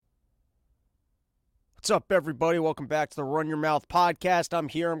What's up, everybody? Welcome back to the Run Your Mouth podcast. I'm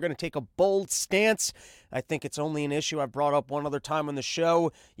here. I'm going to take a bold stance. I think it's only an issue I've brought up one other time on the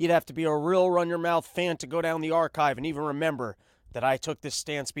show. You'd have to be a real Run Your Mouth fan to go down the archive and even remember that I took this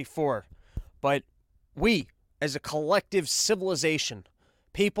stance before. But we, as a collective civilization,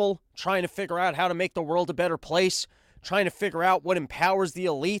 people trying to figure out how to make the world a better place, trying to figure out what empowers the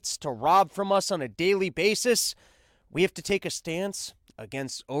elites to rob from us on a daily basis, we have to take a stance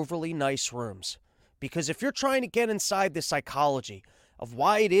against overly nice rooms. Because if you're trying to get inside the psychology of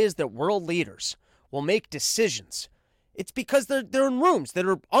why it is that world leaders will make decisions, it's because they're in rooms that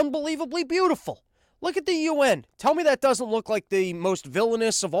are unbelievably beautiful. Look at the UN. Tell me that doesn't look like the most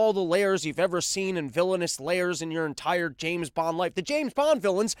villainous of all the layers you've ever seen in villainous layers in your entire James Bond life. The James Bond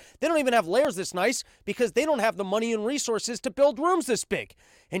villains, they don't even have layers this nice because they don't have the money and resources to build rooms this big.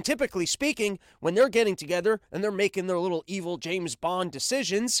 And typically speaking, when they're getting together and they're making their little evil James Bond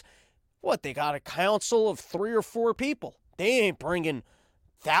decisions, they got a council of 3 or 4 people. They ain't bringing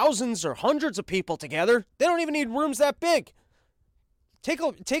thousands or hundreds of people together. They don't even need rooms that big. Take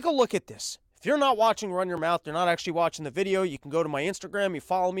a look at this. If you're not watching Run Your Mouth, you're not actually watching the video, you can go to my Instagram. You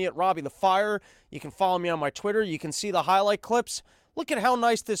follow me at Robbie the Fire. You can follow me on my Twitter. You can see the highlight clips. Look at how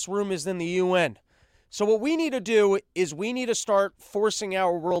nice this room is in the UN. So what we need to do is we need to start forcing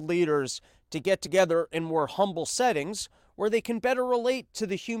our world leaders to get together in more humble settings where they can better relate to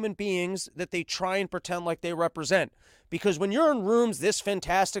the human beings that they try and pretend like they represent. Because when you're in rooms this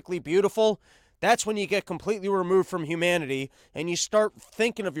fantastically beautiful, that's when you get completely removed from humanity and you start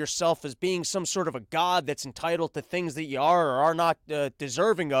thinking of yourself as being some sort of a god that's entitled to things that you are or are not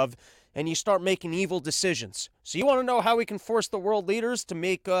deserving of, and you start making evil decisions. So you want to know how we can force the world leaders to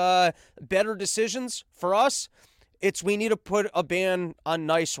make better decisions for us? We need to put a ban on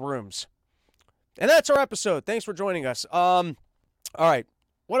nice rooms. And that's our episode. Thanks for joining us. All right.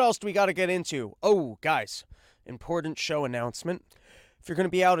 What else do we got to get into? Oh, guys, important show announcement. If you're going to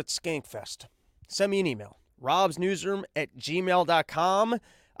be out at Skankfest, send me an email, robsnewsroom@gmail.com.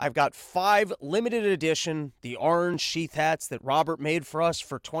 I've got 5 limited edition, the orange sheath hats that Robert made for us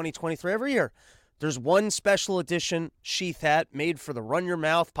for 2023 every year. There's one special edition sheath hat made for the Run Your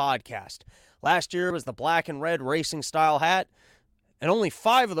Mouth podcast. Last year was the black and red racing style hat. And only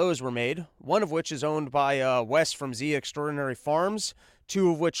 5 of those were made, one of which is owned by Wes from Z Extraordinary Farms,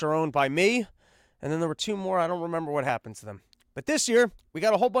 2 of which are owned by me, and then there were 2 more. I don't remember what happened to them. But this year, we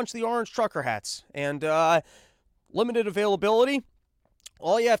got a whole bunch of the orange trucker hats, and limited availability.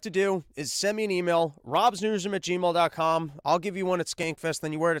 All you have to do is send me an email, robsnewsroom@gmail.com. I'll give you one at Skankfest,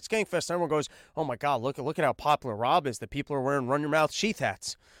 then you wear it at Skankfest, and everyone goes, oh my God, look at how popular Rob is that people are wearing Run Your Mouth sheath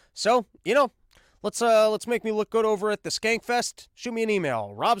hats. So, let's make me look good over at the Skankfest. Shoot me an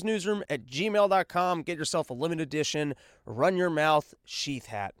email, robsnewsroom@gmail.com. Get yourself a limited edition Run Your Mouth sheath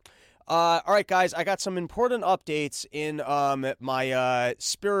hat. All right, guys, I got some important updates in my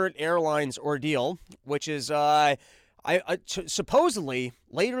Spirit Airlines ordeal, which is supposedly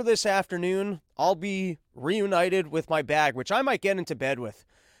later this afternoon, I'll be reunited with my bag, which I might get into bed with.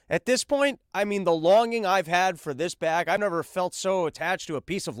 At this point, I mean, the longing I've had for this bag, I've never felt so attached to a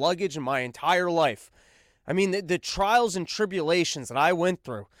piece of luggage in my entire life. I mean, the trials and tribulations that I went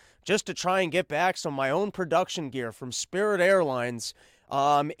through just to try and get back some of my own production gear from Spirit Airlines.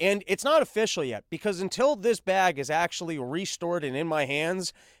 And it's not official yet, because until this bag is actually restored and in my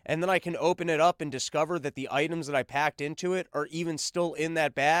hands, and then I can open it up and discover that the items that I packed into it are even still in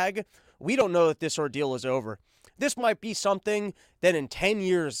that bag, we don't know that this ordeal is over. This might be something that in 10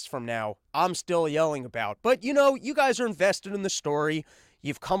 years from now, I'm still yelling about. But, you guys are invested in the story.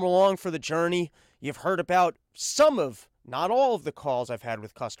 You've come along for the journey. You've heard about some of, not all of the calls I've had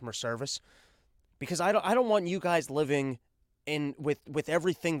with customer service. Because I don't want you guys living with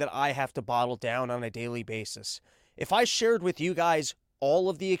everything that I have to bottle down on a daily basis. If I shared with you guys all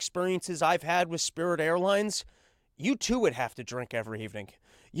of the experiences I've had with Spirit Airlines, you too would have to drink every evening.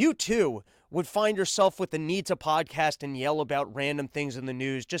 You too would find yourself with the need to podcast and yell about random things in the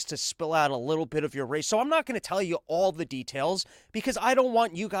news just to spill out a little bit of your race. So I'm not going to tell you all the details because I don't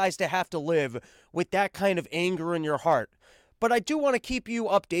want you guys to have to live with that kind of anger in your heart. But I do want to keep you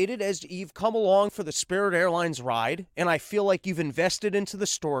updated as you've come along for the Spirit Airlines ride, and I feel like you've invested into the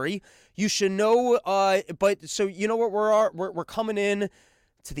story. You should know, so you know what we're coming in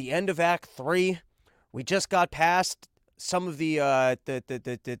to the end of Act 3. We just got past some of the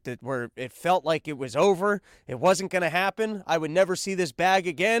where it felt like it was over. It wasn't going to happen. I would never see this bag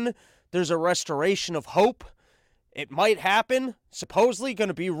again. There's a restoration of hope. It might happen. Supposedly going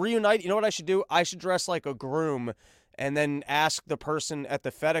to be reunited. You know what I should do? I should dress like a groom and then ask the person at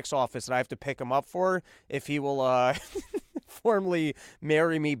the FedEx office that I have to pick him up for if he will formally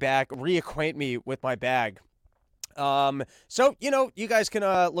marry me back, reacquaint me with my bag. So, you guys can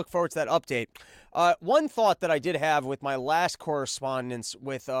look forward to that update. One thought that I did have with my last correspondence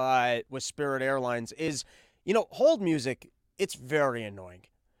with Spirit Airlines is, hold music, it's very annoying.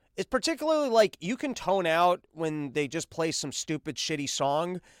 It's particularly like you can tone out when they just play some stupid, shitty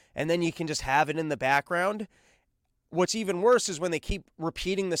song, and then you can just have it in the background. What's even worse is when they keep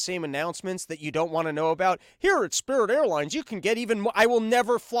repeating the same announcements that you don't want to know about. Here at Spirit Airlines, you can get even more. I will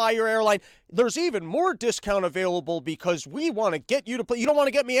never fly your airline. There's even more discount available because we want to get you to play. You don't want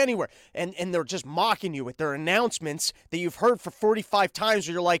to get me anywhere. And they're just mocking you with their announcements that you've heard for 45 times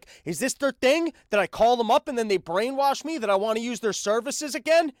where you're like, is this their thing? That I call them up and then they brainwash me that I want to use their services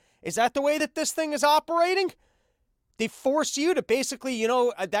again? Is that the way that this thing is operating? They force you to basically,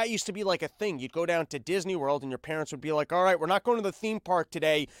 that used to be like a thing. You'd go down to Disney World and your parents would be like, all right, we're not going to the theme park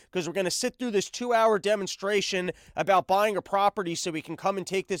today because we're going to sit through this 2-hour demonstration about buying a property so we can come and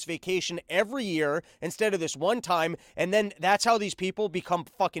take this vacation every year instead of this one time. And then that's how these people become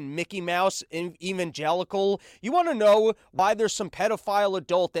fucking Mickey Mouse evangelical. You want to know why there's some pedophile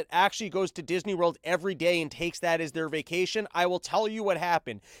adult that actually goes to Disney World every day and takes that as their vacation? I will tell you what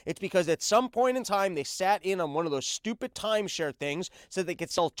happened. It's because at some point in time, they sat in on one of those stupid timeshare things so they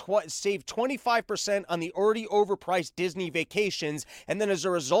could save 25% on the already overpriced Disney vacations. And then as a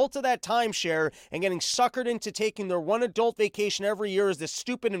result of that timeshare and getting suckered into taking their one adult vacation every year as this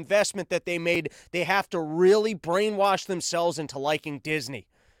stupid investment that they made, they have to really brainwash themselves into liking Disney.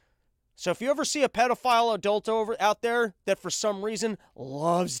 So if you ever see a pedophile adult out there that for some reason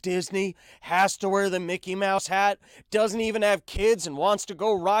loves Disney, has to wear the Mickey Mouse hat, doesn't even have kids and wants to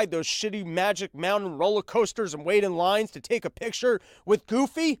go ride those shitty Magic Mountain roller coasters and wait in lines to take a picture with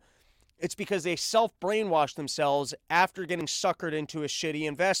Goofy, it's because they self-brainwash themselves after getting suckered into a shitty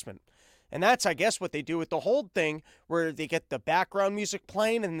investment. And that's, I guess, what they do with the whole thing, where they get the background music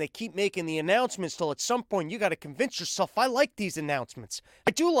playing and they keep making the announcements till at some point you got to convince yourself, I like these announcements.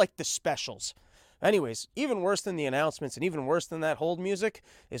 I do like the specials. Anyways, even worse than the announcements and even worse than that hold music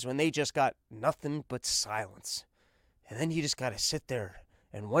is when they just got nothing but silence. And then you just got to sit there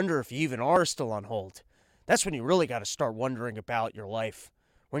and wonder if you even are still on hold. That's when you really got to start wondering about your life.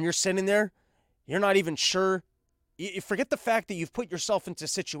 When you're sitting there, you're not even sure. You forget the fact that you've put yourself into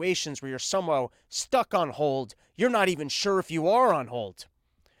situations where you're somehow stuck on hold. You're not even sure if you are on hold.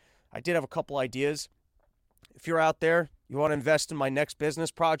 I did have a couple ideas. If you're out there, you want to invest in my next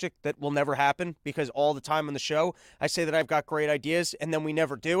business project that will never happen because all the time on the show, I say that I've got great ideas and then we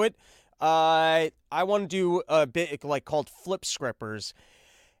never do it. I want to do a bit like called Flip Scrippers.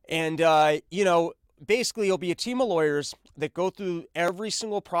 And, basically, you'll be a team of lawyers that go through every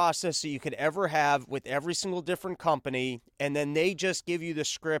single process that you could ever have with every single different company, and then they just give you the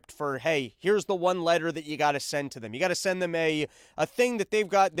script for, hey, here's the one letter that you got to send to them. You got to send them a thing that they've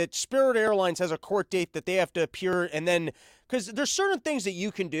got, that Spirit Airlines has a court date that they have to appear, and then, because there's certain things that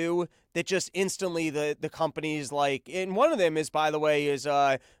you can do that just instantly the company's like, and one of them is, by the way, is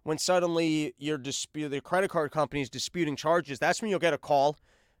when suddenly the credit card company is disputing charges, that's when you'll get a call.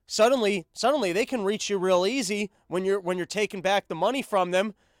 Suddenly they can reach you real easy when you're taking back the money from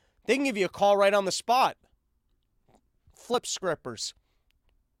them. They can give you a call right on the spot. Flip Scrippers.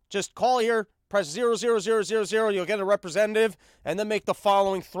 Just call here, press 00000, you'll get a representative, and then make the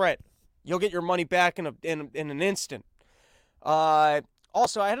following threat. You'll get your money back in an instant.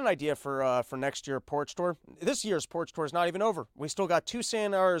 Also, I had an idea for next year Porch Tour. This year's Porch Tour is not even over. We still got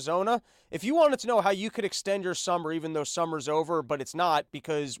Tucson, Arizona. If you wanted to know how you could extend your summer, even though summer's over, but it's not,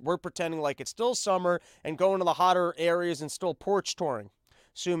 because we're pretending like it's still summer and going to the hotter areas and still porch touring,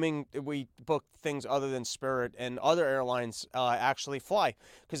 assuming we book things other than Spirit and other airlines actually fly.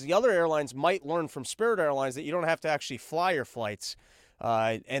 Because the other airlines might learn from Spirit Airlines that you don't have to actually fly your flights,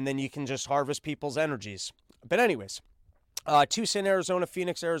 and then you can just harvest people's energies. But anyways, Tucson, Arizona,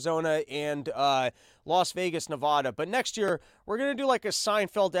 Phoenix, Arizona, and Las Vegas, Nevada. But next year, we're going to do like a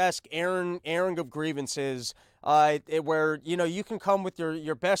Seinfeld-esque airing of grievances where, you can come with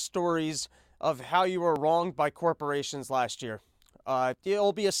your best stories of how you were wronged by corporations last year.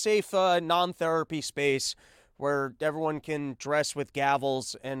 It'll be a safe non-therapy space where everyone can dress with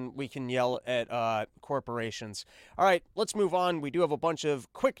gavels and we can yell at corporations. All right, let's move on. We do have a bunch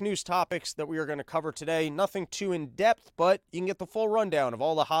of quick news topics that we are going to cover today. Nothing too in-depth, but you can get the full rundown of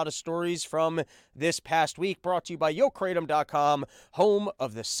all the hottest stories from this past week, brought to you by YoKratom.com, home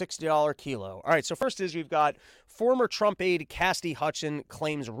of the $60 kilo. All right, so first is we've got former Trump aide Cassidy Hutchin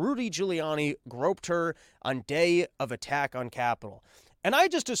claims Rudy Giuliani groped her on day of attack on Capitol. And I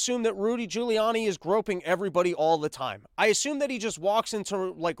just assume that Rudy Giuliani is groping everybody all the time. I assume that he just walks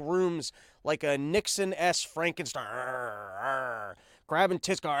into like rooms like a Nixon-esque Frankenstein, grabbing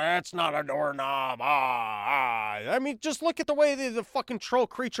tits, going, "That's not a doorknob." I mean, just look at the way the fucking troll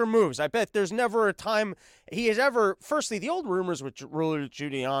creature moves. I bet there's never a time he has ever. Firstly, the old rumors with Rudy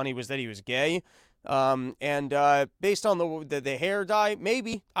Giuliani was that he was gay. Based on the hair dye,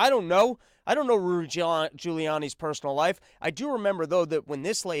 maybe. I don't know. I don't know Rudy Giuliani's personal life. I do remember, though, that when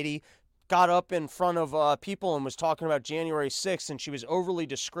this lady got up in front of people and was talking about January 6th, and she was overly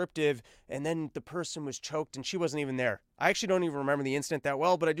descriptive, and then the person was choked, and she wasn't even there. I actually don't even remember the incident that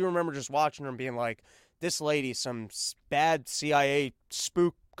well, but I do remember just watching her and being like, this lady, some bad CIA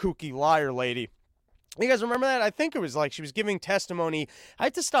spook kooky liar lady. You guys remember that? I think it was like she was giving testimony. I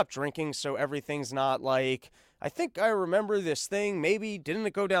had to stop drinking so everything's not like, I think I remember this thing. Maybe didn't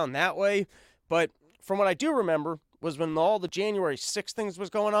it go down that way? But from what I do remember was when all the January 6th things was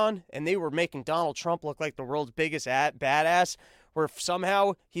going on and they were making Donald Trump look like the world's biggest badass, where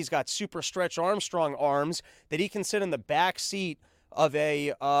somehow he's got super Stretch Armstrong arms that he can sit in the back seat of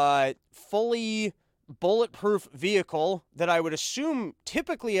a fully bulletproof vehicle that I would assume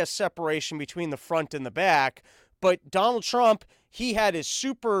typically has separation between the front and the back. But Donald Trump, he had his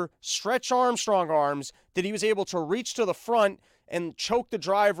super Stretch Armstrong arms that he was able to reach to the front and choke the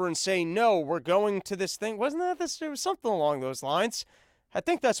driver and say, "No, we're going to this thing." Wasn't that this? It was something along those lines. I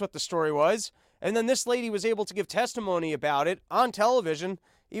think that's what the story was. And then this lady was able to give testimony about it on television,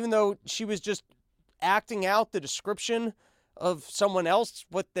 even though she was just acting out the description of someone else,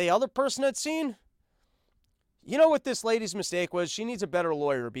 what the other person had seen. You know what this lady's mistake was? She needs a better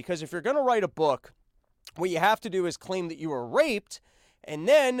lawyer, because if you're going to write a book, what you have to do is claim that you were raped, and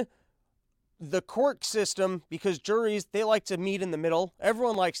then the court system, because juries, they like to meet in the middle.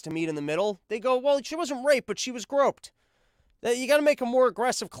 Everyone likes to meet in the middle. They go, well, she wasn't raped, but she was groped. You got to make a more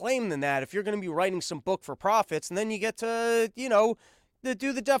aggressive claim than that if you're going to be writing some book for profits, and then you get to,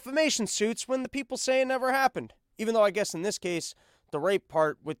 do the defamation suits when the people say it never happened. Even though I guess in this case, the rape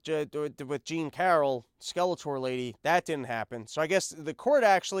part with Jean Carroll, Skeletor lady, that didn't happen. So I guess the court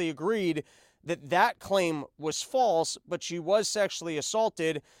actually agreed that claim was false, but she was sexually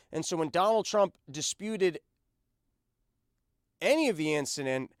assaulted. And so when Donald Trump disputed any of the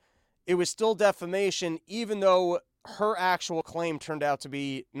incident, it was still defamation, even though her actual claim turned out to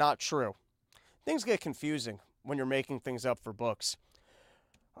be not true. Things get confusing when you're making things up for books.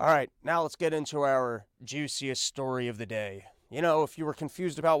 All right, now let's get into our juiciest story of the day. If you were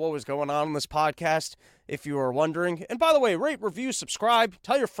confused about what was going on in this podcast, if you were wondering, and by the way, rate, review, subscribe,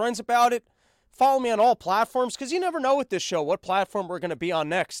 tell your friends about it, follow me on all platforms, because you never know with this show what platform we're going to be on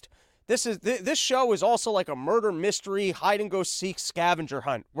next. This show is also like a murder mystery, hide-and-go-seek scavenger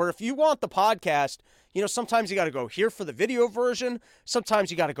hunt, where if you want the podcast, sometimes you got to go here for the video version, sometimes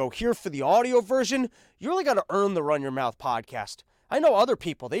you got to go here for the audio version. You really got to earn the Run Your Mouth podcast. I know other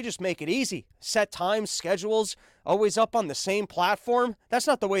people, they just make it easy. Set times, schedules, always up on the same platform. That's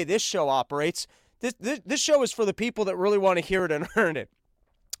not the way this show operates. This show is for the people that really want to hear it and earn it.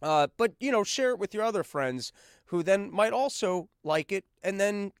 But share it with your other friends who then might also like it and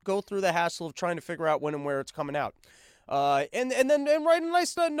then go through the hassle of trying to figure out when and where it's coming out. And then write a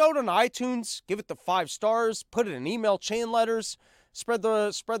nice note on iTunes, give it the 5 stars, put it in email chain letters, spread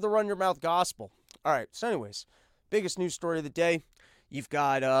the Run Your Mouth gospel. All right, so anyways, biggest news story of the day. You've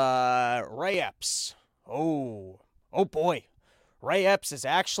got Ray Epps. Oh boy. Ray Epps is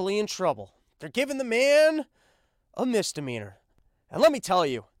actually in trouble. They're giving the man a misdemeanor. And let me tell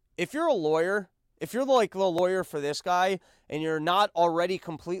you, if you're a lawyer, if you're like the lawyer for this guy, and you're not already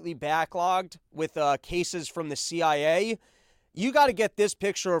completely backlogged with cases from the CIA, you got to get this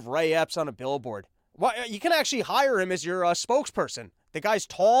picture of Ray Epps on a billboard. Well, you can actually hire him as your spokesperson. The guy's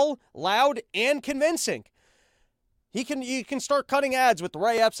tall, loud, and convincing. You can start cutting ads with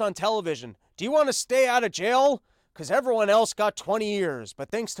Ray Epps on television. Do you want to stay out of jail? Because everyone else got 20 years.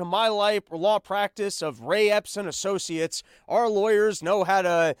 But thanks to my law practice of Ray Epps and Associates, our lawyers know how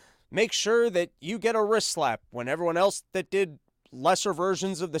to make sure that you get a wrist slap when everyone else that did lesser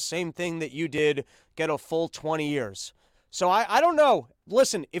versions of the same thing that you did get a full 20 years. So I don't know.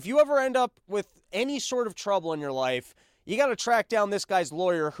 Listen, if you ever end up with any sort of trouble in your life, you got to track down this guy's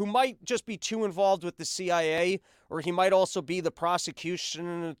lawyer, who might just be too involved with the CIA, or he might also be the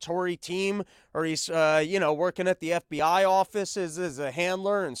prosecutionary team, or he's, working at the FBI office as a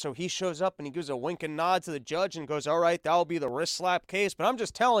handler, and so he shows up and he gives a wink and nod to the judge and goes, all right, that'll be the wrist slap case. But I'm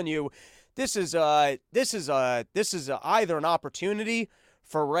just telling you, this is either an opportunity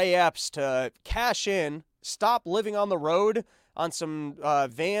for Ray Epps to cash in, stop living on the road on some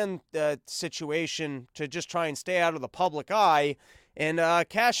van situation to just try and stay out of the public eye, and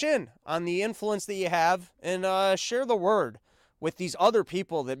cash in on the influence that you have and share the word with these other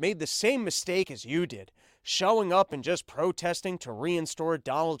people that made the same mistake as you did, showing up and just protesting to reinstore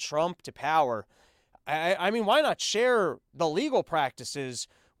Donald Trump to power. I mean, why not share the legal practices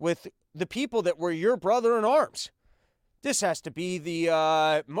with the people that were your brother in arms? This has to be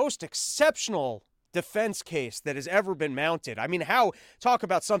the most exceptional defense case that has ever been mounted. I mean, talk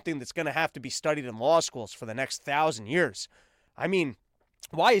about something that's going to have to be studied in law schools for the next 1,000 years. I mean,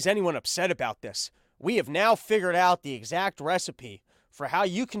 why is anyone upset about this? We have now figured out the exact recipe for how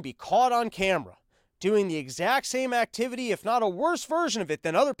you can be caught on camera doing the exact same activity, if not a worse version of it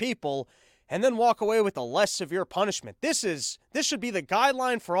than other people, and then walk away with a less severe punishment. This should be the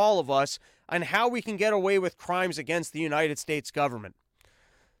guideline for all of us on how we can get away with crimes against the United States government.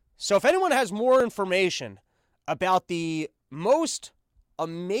 So if anyone has more information about the most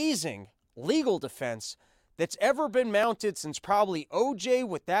amazing legal defense that's ever been mounted since probably OJ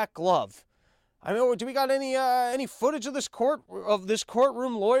with that glove, I mean, do we got any footage of this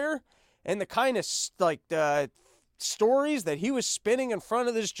courtroom lawyer and the kind of stories that he was spinning in front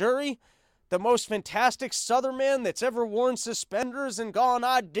of this jury? The most fantastic Southern man that's ever worn suspenders and gone,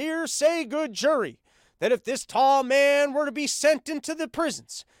 I dare say, good jury, that if this tall man were to be sent into the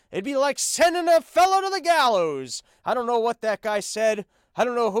prisons, it'd be like sending a fellow to the gallows. I don't know what that guy said. I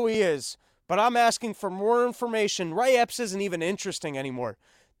don't know who he is, but I'm asking for more information. Ray Epps isn't even interesting anymore.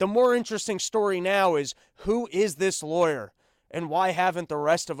 The more interesting story now is, who is this lawyer and why haven't the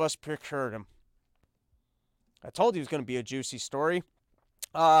rest of us procured him? I told you it was going to be a juicy story.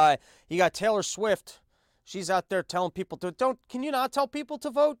 You got Taylor Swift. She's out there telling people can you not tell people to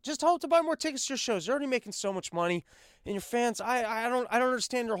vote? Just tell them to buy more tickets to your shows. You're already making so much money. And your fans, I don't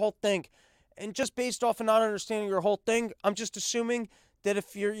understand your whole thing. And just based off of not understanding your whole thing, I'm just assuming that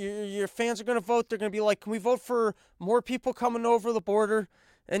if your fans are going to vote, they're going to be like, can we vote for more people coming over the border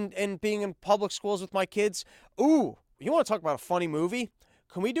and being in public schools with my kids? Ooh, you want to talk about a funny movie?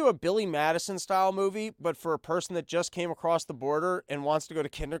 Can we do a Billy Madison-style movie, but for a person that just came across the border and wants to go to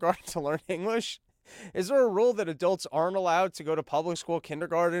kindergarten to learn English? Is there a rule that adults aren't allowed to go to public school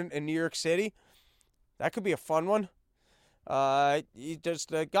kindergarten in New York City? That could be a fun one. A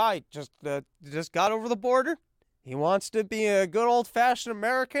guy just got over the border. He wants to be a good old-fashioned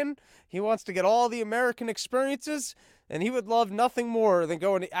American. He wants to get all the American experiences, and he would love nothing more than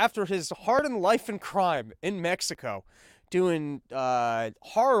going after his hardened life in crime in Mexico, doing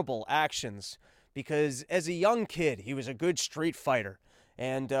horrible actions, because as a young kid, he was a good street fighter,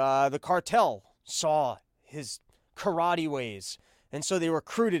 and the cartel saw his karate ways, and so they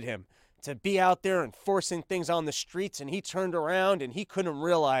recruited him to be out there enforcing things on the streets, and he turned around and he couldn't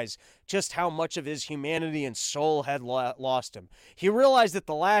realize just how much of his humanity and soul had lost him. He realized that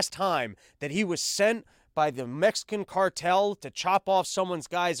the last time that he was sent by the Mexican cartel to chop off someone's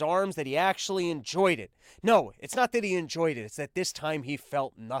guy's arms, that he actually enjoyed it. No, it's not that he enjoyed it. It's that this time he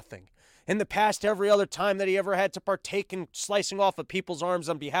felt nothing. In the past, every other time that he ever had to partake in slicing off of people's arms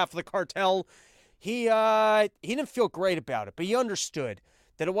on behalf of the cartel, he didn't feel great about it, but he understood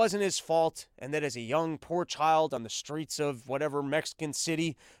that it wasn't his fault, and that as a young, poor child on the streets of whatever Mexican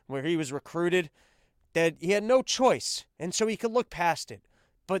city where he was recruited, that he had no choice, and so he could look past it.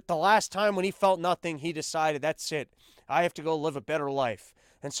 But the last time when he felt nothing, he decided, that's it. I have to go live a better life.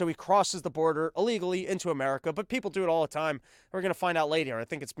 And so he crosses the border illegally into America, but people do it all the time. We're going to find out later. I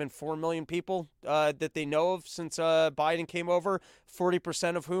think it's been 4 million people that they know of since Biden came over,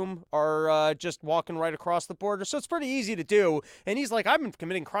 40% of whom are just walking right across the border. So it's pretty easy to do. And he's like, I've been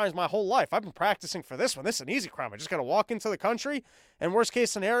committing crimes my whole life. I've been practicing for this one. This is an easy crime. I just got to walk into the country, and worst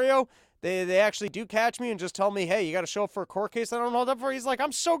case scenario, they actually do catch me and just tell me, hey, you got to show up for a court case I don't hold up for. He's like,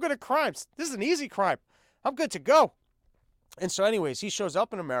 I'm so good at crimes. This is an easy crime. I'm good to go. And so anyways, he shows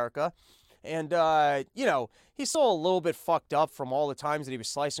up in America, and, he's still a little bit fucked up from all the times that he was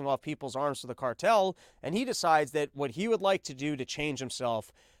slicing off people's arms to the cartel, and he decides that what he would like to do to change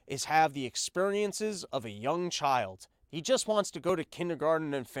himself is have the experiences of a young child. He just wants to go to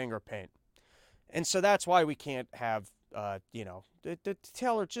kindergarten and finger paint. And so that's why we can't have,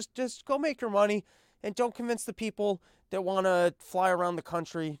 Taylor, just go make your money, and don't convince the people that want to fly around the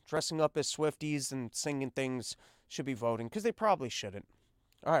country dressing up as Swifties and singing things should be voting, because they probably shouldn't.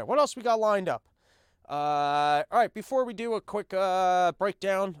 All right, what else we got lined up? All right, before we do a quick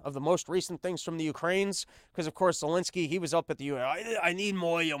breakdown of the most recent things from the Ukraines, because, of course, Zelensky, he was up at the UN. I need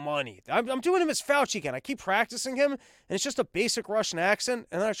more of your money. I'm doing him as Fauci again. I keep practicing him, and it's just a basic Russian accent,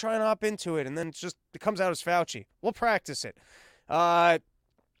 and then I try and hop into it, and then it comes out as Fauci. We'll practice it.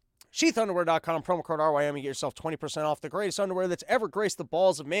 Sheathunderwear.com, promo code RYM, you get yourself 20% off the greatest underwear that's ever graced the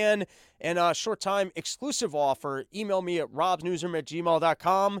balls of man. And a short-time exclusive offer. Email me at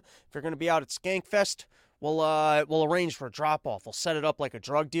robsnewsroom@gmail.com. If you're going to be out at Skankfest, we'll arrange for a drop-off. We'll set it up like a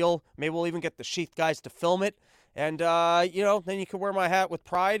drug deal. Maybe we'll even get the Sheath guys to film it. And, then you can wear my hat with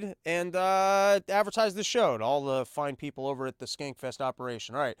pride and advertise the show to all the fine people over at the Skankfest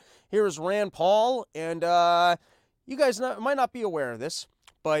operation. All right, here is Rand Paul. And you guys might not be aware of this,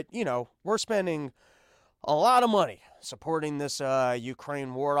 but, we're spending a lot of money supporting this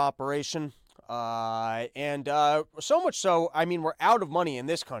Ukraine war operation. And so much so, we're out of money in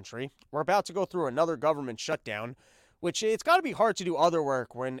this country. We're about to go through another government shutdown, which it's got to be hard to do other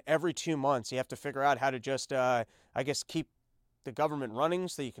work when every 2 months you have to figure out how to just, keep the government running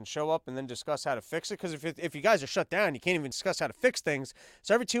so you can show up and then discuss how to fix it. Because if you guys are shut down, you can't even discuss how to fix things.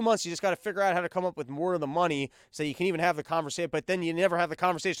 So every 2 months, you just got to figure out how to come up with more of the money so you can even have the conversation. But then you never have the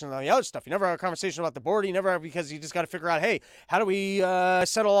conversation on the other stuff. You never have a conversation about the border. You never have, because you just got to figure out, hey, how do we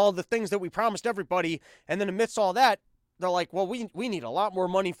settle all the things that we promised everybody? And then amidst all that, they're like, well, we need a lot more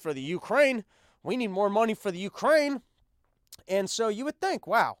money for the Ukraine. We need more money for the Ukraine. And so you would think,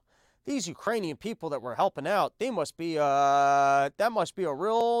 wow, these Ukrainian people that we're helping out, that must be a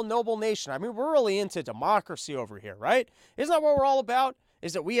real noble nation. We're really into democracy over here, right? Isn't that what we're all about?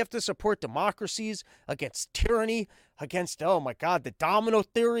 Is that we have to support democracies against tyranny, against, oh my God, the domino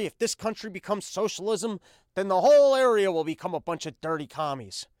theory. If this country becomes socialism, then the whole area will become a bunch of dirty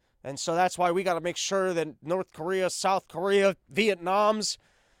commies. And so that's why we got to make sure that North Korea, South Korea, Vietnam's,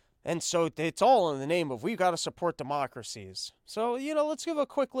 and so it's all in the name of we've got to support democracies. So, let's give a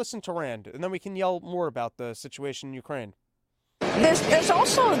quick listen to Rand, and then we can yell more about the situation in Ukraine. There's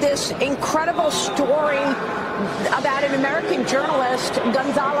also this incredible story about an American journalist,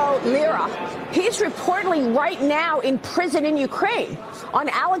 Gonzalo Lira. He's reportedly right now in prison in Ukraine on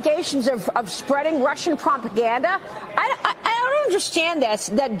allegations of spreading Russian propaganda. I don't understand this,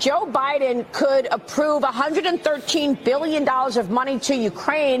 that Joe Biden could approve $113 billion of money to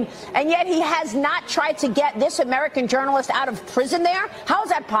Ukraine, and yet he has not tried to get this American journalist out of prison there. How is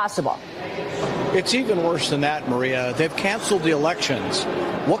that possible? It's even worse than that, Maria. They've canceled the elections.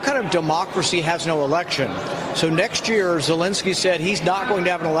 What kind of democracy has no election? So next year, Zelensky said he's not going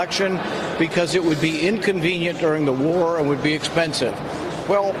to have an election because it would be inconvenient during the war and would be expensive.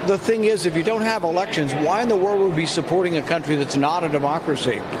 Well, the thing is, if you don't have elections, why in the world would we be supporting a country that's not a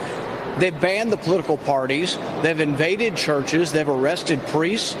democracy? They've banned the political parties. They've invaded churches. They've arrested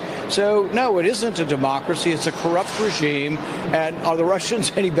priests. So, no, it isn't a democracy. It's a corrupt regime. And are the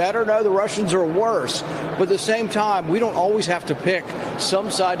Russians any better? No, the Russians are worse. But at the same time, we don't always have to pick some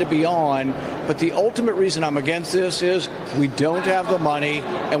side to be on. But the ultimate reason I'm against this is we don't have the money.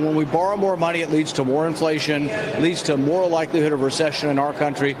 And when we borrow more money, it leads to more inflation, leads to more likelihood of recession in our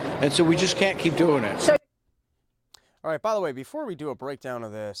country. And so we just can't keep doing it. All right, by the way, before we do a breakdown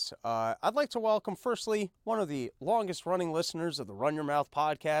of this, I'd like to welcome, firstly, one of the longest-running listeners of the Run Your Mouth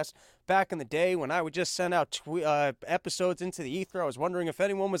podcast. Back in the day when I would just send out episodes into the ether, I was wondering if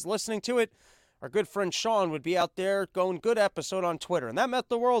anyone was listening to it. Our good friend Sean would be out there going, good episode on Twitter, and that meant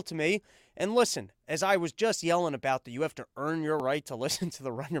the world to me. And listen, as I was just yelling about that you have to earn your right to listen to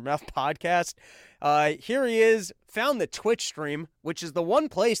the Run Your Mouth podcast, here he is, found the Twitch stream, which is the one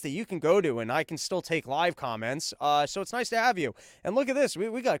place that you can go to, and I can still take live comments, so it's nice to have you. And look at this,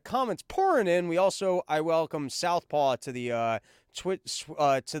 we got comments pouring in. I welcome Southpaw to the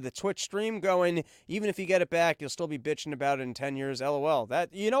Twitch stream, going, even if you get it back, you'll still be bitching about it in 10 years, LOL.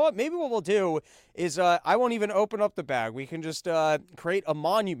 That, you know what, maybe what we'll do is I won't even open up the bag. We can just create a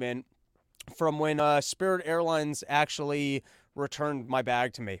monument from when Spirit Airlines actually returned my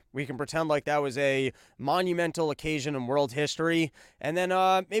bag to me. We can pretend like that was a monumental occasion in world history, and then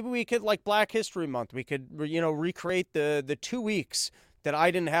maybe we could, like Black History Month, we could recreate the 2 weeks that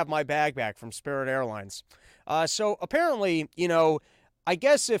I didn't have my bag back from Spirit Airlines. So apparently, I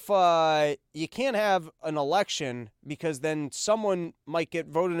guess if you can't have an election because then someone might get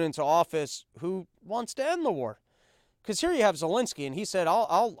voted into office who wants to end the war. Because here you have Zelensky, and he said,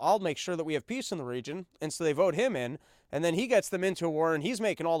 I'll make sure that we have peace in the region, and so they vote him in, and then he gets them into a war, and he's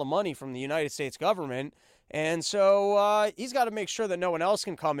making all the money from the United States government, and so he's got to make sure that no one else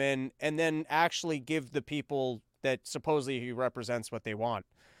can come in and then actually give the people that supposedly he represents what they want.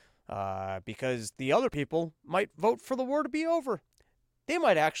 Because the other people might vote for the war to be over. They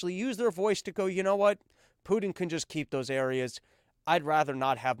might actually use their voice to go, you know what? Putin can just keep those areas. I'd rather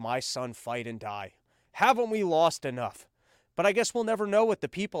not have my son fight and die. Haven't we lost enough? But I guess we'll never know what the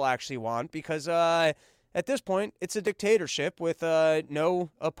people actually want because at this point, it's a dictatorship with no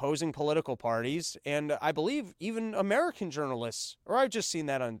opposing political parties, and I believe even American journalists, or I've just seen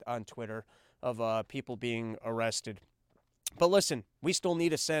that on Twitter, of people being arrested. But listen, we still need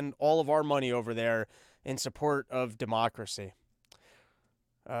to send all of our money over there in support of democracy.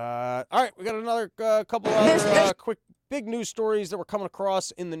 All right, we got another couple other quick big news stories that were coming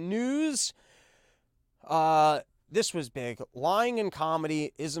across in the news. This was big. Lying in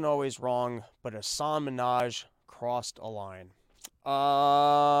comedy isn't always wrong, but Hasan Minhaj crossed a line.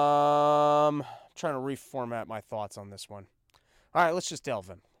 Trying to reformat my thoughts on this one. All right, let's just delve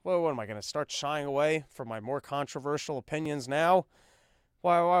in. Well, what am I going to start shying away from my more controversial opinions now?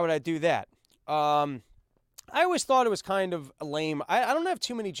 Why would I do that? I always thought it was kind of lame. I don't have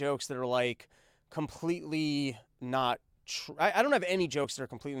too many jokes that are like completely not true. I don't have any jokes that are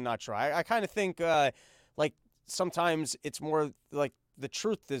completely not true. I kind of think like sometimes it's more like the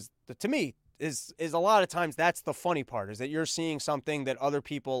truth is, to me, is a lot of times that's the funny part, is that you're seeing something that other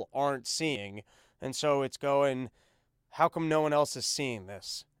people aren't seeing. And so it's going, how come no one else is seeing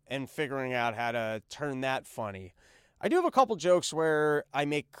this? And figuring out how to turn that funny. I do have a couple jokes where I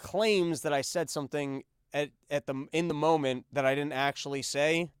make claims that I said something in the moment that I didn't actually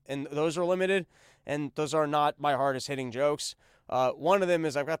say, and those are limited, and those are not my hardest hitting jokes. One of them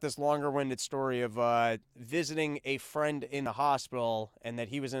is I've got this longer-winded story of visiting a friend in the hospital, and that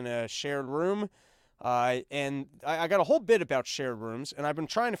he was in a shared room. And I got a whole bit about shared rooms, and I've been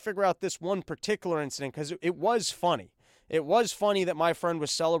trying to figure out this one particular incident because it was funny. It was funny that my friend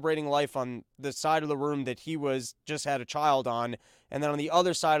was celebrating life on the side of the room that he was just had a child on, and then on the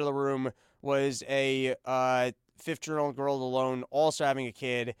other side of the room was a 15-year-old girl alone also having a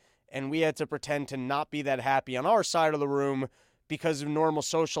kid, and we had to pretend to not be that happy on our side of the room because of normal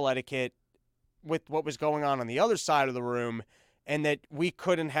social etiquette with what was going on the other side of the room, and that we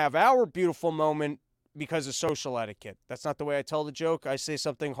couldn't have our beautiful moment because of social etiquette. That's not the way I tell the joke. I say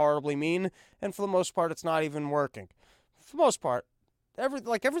something horribly mean, and for the most part, it's not even working. For the most part,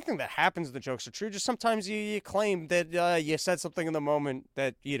 everything that happens in the jokes are true. Just sometimes you claim that you said something in the moment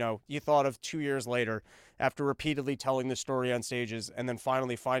that, you thought of 2 years later after repeatedly telling the story on stages and then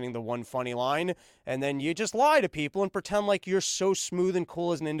finally finding the one funny line. And then you just lie to people and pretend like you're so smooth and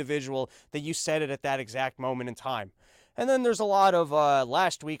cool as an individual that you said it at that exact moment in time. And then there's a lot of,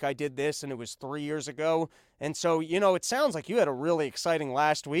 last week I did this and it was 3 years ago. And so, it sounds like you had a really exciting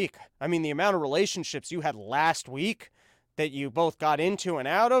last week. I mean, the amount of relationships you had last week that you both got into and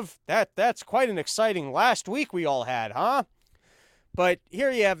out of, that's quite an exciting last week we all had, huh? But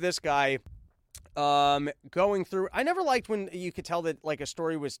here you have this guy going through. I never liked when you could tell that like a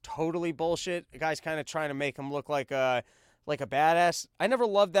story was totally bullshit. The guy's kind of trying to make him look like a badass. I never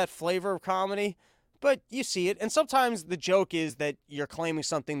loved that flavor of comedy, but you see it. And sometimes the joke is that you're claiming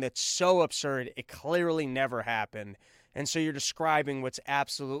something that's so absurd it clearly never happened. And so you're describing what's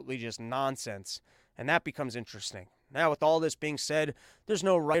absolutely just nonsense. And that becomes interesting. Now, with all this being said, there's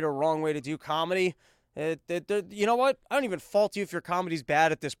no right or wrong way to do comedy. You know what? I don't even fault you if your comedy's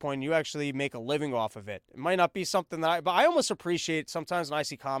bad at this point and you actually make a living off of it. It might not be something but I almost appreciate sometimes when I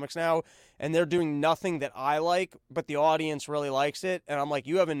see comics now and they're doing nothing that I like, but the audience really likes it. And I'm like,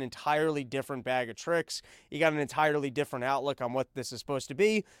 you have an entirely different bag of tricks. You got an entirely different outlook on what this is supposed to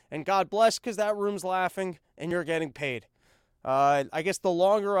be. And God bless, because that room's laughing and you're getting paid. I guess the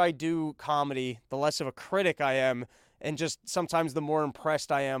longer I do comedy, the less of a critic I am, and just sometimes the more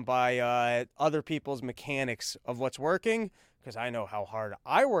impressed I am by other people's mechanics of what's working, because I know how hard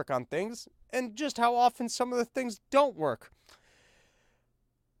I work on things, and just how often some of the things don't work.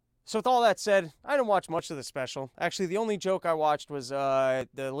 So with all that said, I didn't watch much of the special. Actually, the only joke I watched was the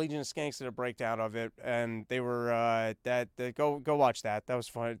Legion of Skanks did a breakdown of it, and they were go watch that. That was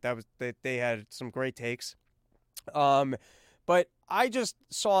fun. They had some great takes. But I just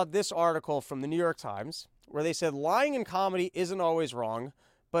saw this article from the New York Times where they said lying in comedy isn't always wrong,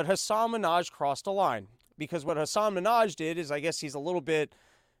 but Hasan Minhaj crossed a line. Because what Hasan Minhaj did is, I guess he's a little bit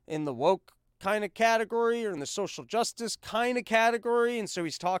in the woke kind of category or in the social justice kind of category. And so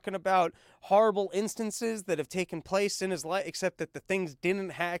he's talking about horrible instances that have taken place in his life, except that the things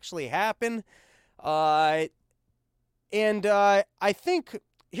didn't actually happen. I think,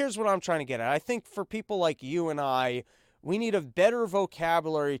 here's what I'm trying to get at. I think for people like you and I, we need a better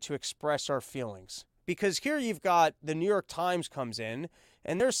vocabulary to express our feelings. Because here you've got the New York Times comes in,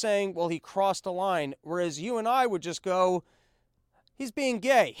 and they're saying, well, he crossed a line, whereas you and I would just go, he's being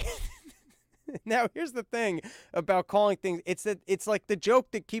gay. Now, here's the thing about calling things. It's like the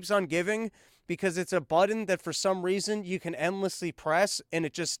joke that keeps on giving, because it's a button that for some reason you can endlessly press, and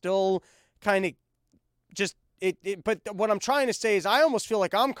it just still kind of just, but what I'm trying to say is I almost feel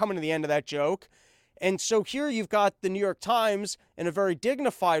like I'm coming to the end of that joke, And so here you've got the New York Times in a very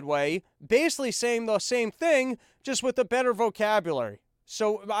dignified way, basically saying the same thing, just with a better vocabulary.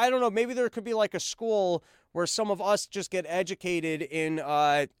 So I don't know, maybe there could be like a school where some of us just get educated in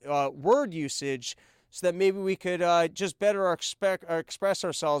word usage so that maybe we could just better express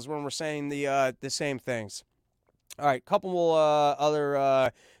ourselves when we're saying the same things. All right, couple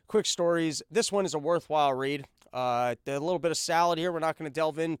other quick stories. This one is a worthwhile read. A little bit of salad here. We're not going to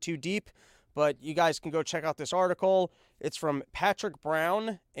delve in too deep, but you guys can go check out this article. It's from Patrick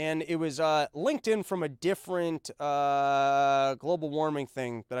Brown, and it was linked in from a different global warming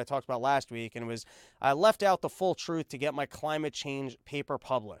thing that I talked about last week, and it was, I left out the full truth to get my climate change paper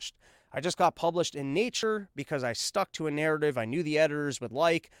published. I just got published in Nature because I stuck to a narrative I knew the editors would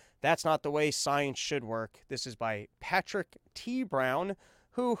like. That's not the way science should work. This is by Patrick T. Brown,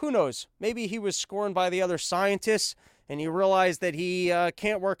 who knows, maybe he was scorned by the other scientists, and he realized that he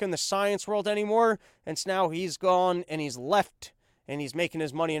can't work in the science world anymore, and so now he's gone and he's left, and he's making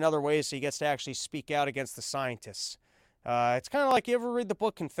his money in other ways, so he gets to actually speak out against the scientists. It's kind of like, you ever read the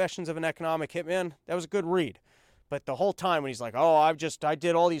book Confessions of an Economic Hitman? That was a good read. But the whole time when he's like, oh, I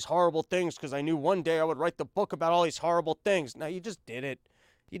did all these horrible things because I knew one day I would write the book about all these horrible things. No, you just did it.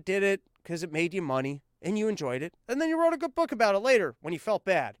 You did it because it made you money and you enjoyed it. And then you wrote a good book about it later when you felt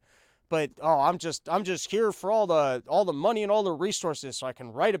bad. But, oh, I'm just here for all the money and all the resources so I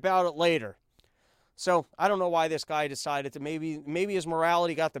can write about it later. So I don't know why this guy decided to, maybe his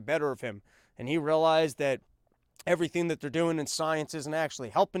morality got the better of him. And he realized that everything that they're doing in science isn't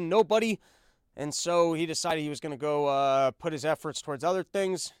actually helping nobody. And so he decided he was going to go put his efforts towards other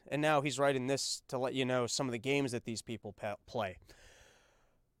things. And now he's writing this to let you know some of the games that these people play.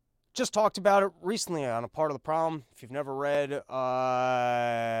 Just talked about it recently on A Part of the Problem. If you've never read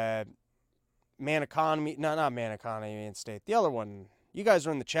Man Economy, no, not Man Economy, Man State. The other one. You guys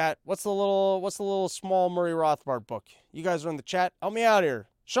are in the chat. What's the little small Murray Rothbard book? You guys are in the chat. Help me out here.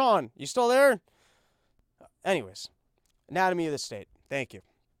 Sean, you still there? Anyways, Anatomy of the State. Thank you.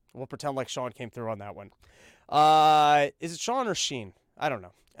 We'll pretend like Sean came through on that one. Is it Sean or Sheen? I don't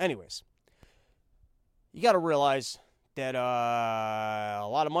know. Anyways, you got to realize that a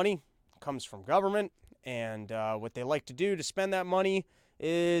lot of money comes from government, and what they like to do to spend that money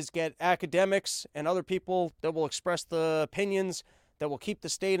is get academics and other people that will express the opinions that will keep the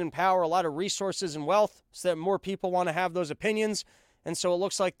state in power, a lot of resources and wealth, so that more people want to have those opinions. And so it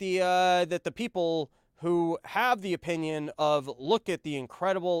looks like that the people who have the opinion of look at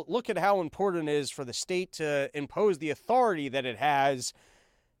how important it is for the state to impose the authority that it has.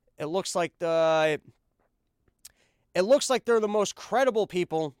 It looks like they're the most credible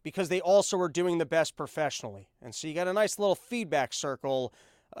people because they also are doing the best professionally. And so you got a nice little feedback circle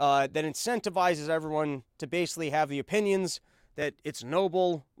that incentivizes everyone to basically have the opinions that it's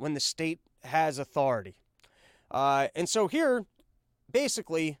noble when the state has authority. And so here,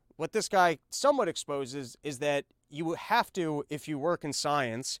 basically, what this guy somewhat exposes is that you have to, if you work in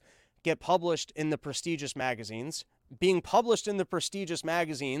science, get published in the prestigious magazines. Being published in the prestigious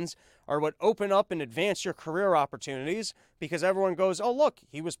magazines are what open up and advance your career opportunities because everyone goes, oh, look,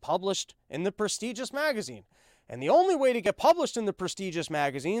 he was published in the prestigious magazine. And the only way to get published in the prestigious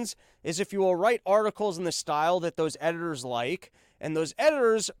magazines is if you will write articles in the style that those editors like. And those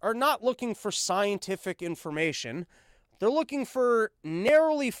editors are not looking for scientific information. They're looking for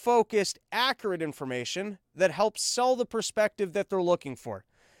narrowly focused, accurate information that helps sell the perspective that they're looking for.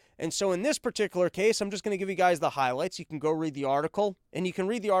 And so in this particular case, I'm just going to give you guys the highlights. You can go read the article, and you can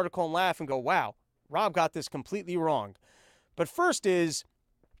read the article and laugh and go, wow, Rob got this completely wrong. But first is,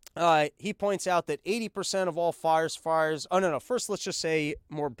 he points out that 80% of all first let's just say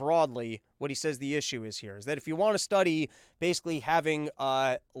more broadly what he says the issue is here, is that if you want to study basically having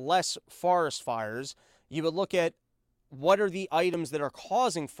less forest fires, you would look at what are the items that are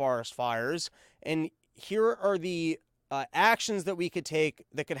causing forest fires, and here are the actions that we could take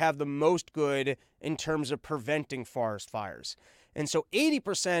that could have the most good in terms of preventing forest fires. And so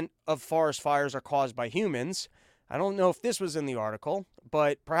 80% of forest fires are caused by humans. I don't know if this was in the article,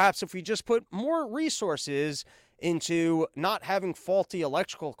 but perhaps if we just put more resources into not having faulty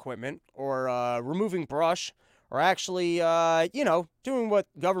electrical equipment or removing brush, or actually, doing what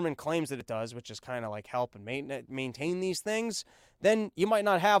government claims that it does, which is kind of like help and maintain these things, then you might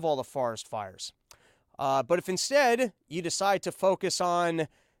not have all the forest fires. But if instead you decide to focus on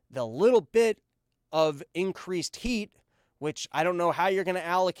the little bit of increased heat, which I don't know how you're going to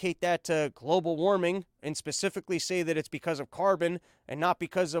allocate that to global warming and specifically say that it's because of carbon and not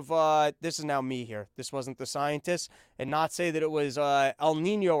because of, this is now me here, this wasn't the scientist, and not say that it was El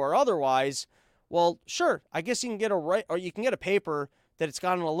Nino or otherwise. Well, sure, I guess you can get a paper that it's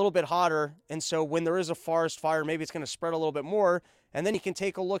gotten a little bit hotter, and so when there is a forest fire, maybe it's going to spread a little bit more, and then you can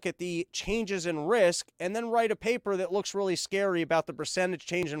take a look at the changes in risk and then write a paper that looks really scary about the percentage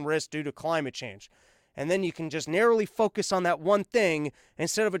change in risk due to climate change. And then you can just narrowly focus on that one thing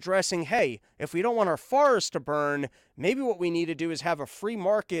instead of addressing, hey, if we don't want our forests to burn, maybe what we need to do is have a free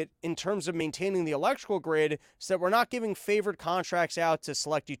market in terms of maintaining the electrical grid so that we're not giving favored contracts out to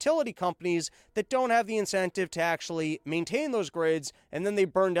select utility companies that don't have the incentive to actually maintain those grids, and then they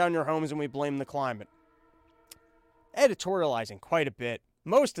burn down your homes and we blame the climate. Editorializing quite a bit.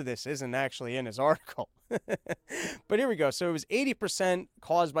 Most of this isn't actually in his article. But here we go. So it was 80%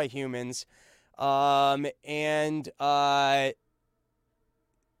 caused by humans. This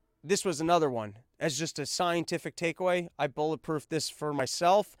was another one. As just a scientific takeaway, I bulletproofed this for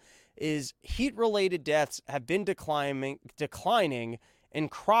myself, is heat-related deaths have been declining,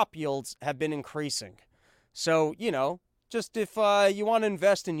 and crop yields have been increasing. So, just if you want to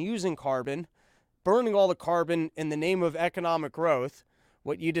invest in using carbon, burning all the carbon in the name of economic growth,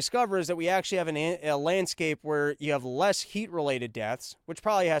 what you discover is that we actually have a landscape where you have less heat-related deaths, which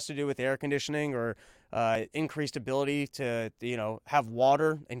probably has to do with air conditioning or increased ability to, have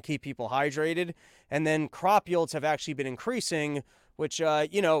water and keep people hydrated. And then crop yields have actually been increasing, which,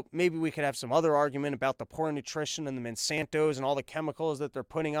 maybe we could have some other argument about the poor nutrition and the Monsantos and all the chemicals that they're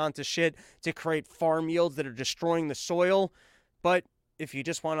putting onto shit to create farm yields that are destroying the soil. But if you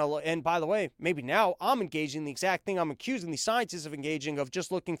just want to, and by the way, maybe now I'm engaging the exact thing I'm accusing the scientists of engaging, of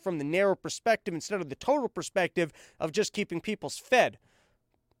just looking from the narrow perspective instead of the total perspective of just keeping people fed.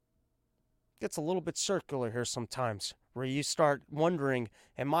 Gets a little bit circular here sometimes, where you start wondering,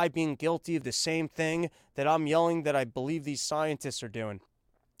 am I being guilty of the same thing that I'm yelling that I believe these scientists are doing?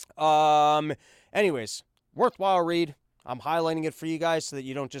 Anyways, worthwhile read. I'm highlighting it for you guys so that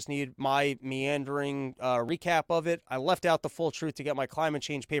you don't just need my meandering recap of it. I left out the full truth to get my climate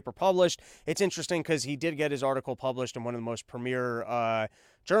change paper published. It's interesting because he did get his article published in one of the most premier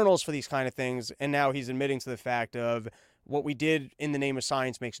journals for these kind of things, and now he's admitting to the fact of what we did in the name of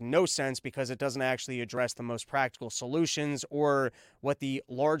science makes no sense because it doesn't actually address the most practical solutions or what the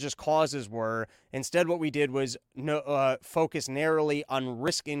largest causes were. Instead, what we did was focus narrowly on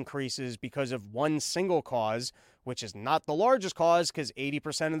risk increases because of one single cause, which is not the largest cause because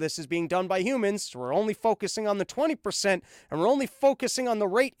 80% of this is being done by humans. So we're only focusing on the 20%, and we're only focusing on the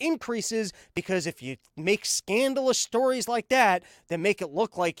rate increases because if you make scandalous stories like that make it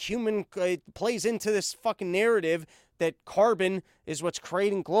look like human plays into this fucking narrative that carbon is what's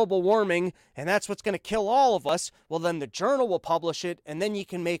creating global warming and that's what's going to kill all of us, well, then the journal will publish it and then you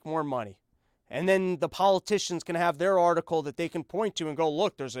can make more money. And then the politicians can have their article that they can point to and go,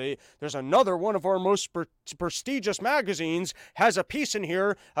 look, there's another one of our most prestigious magazines has a piece in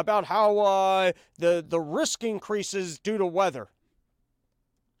here about how the risk increases due to weather.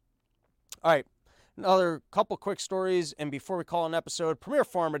 All right. Another couple quick stories, and before we call an episode,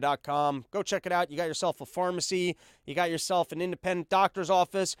 premierpharma.com. Go check it out. You got yourself a pharmacy. You got yourself an independent doctor's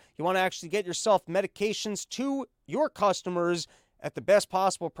office. You want to actually get yourself medications to your customers at the best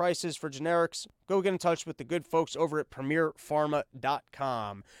possible prices for generics. Go get in touch with the good folks over at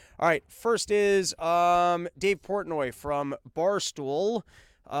premierpharma.com. All right, first is Dave Portnoy from Barstool.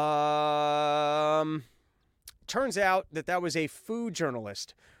 Turns out that was a food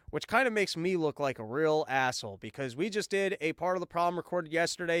journalist, which kind of makes me look like a real asshole because we just did a part of the problem recorded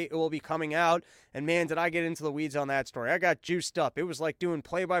yesterday. It will be coming out, and man, did I get into the weeds on that story. I got juiced up. It was like doing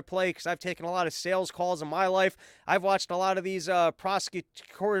play-by-play because I've taken a lot of sales calls in my life. I've watched a lot of these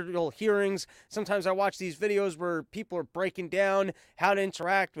prosecutorial hearings. Sometimes I watch these videos where people are breaking down how to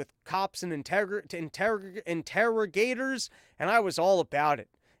interact with cops and interrogators, and I was all about it.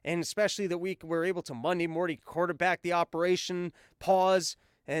 And especially that we were able to Monday morning quarterback the operation, pause.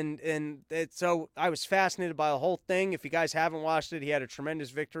 So I was fascinated by the whole thing. If you guys haven't watched it, he had a tremendous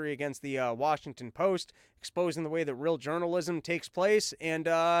victory against the Washington Post, exposing the way that real journalism takes place. And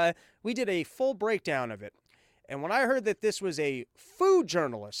we did a full breakdown of it. And when I heard that this was a food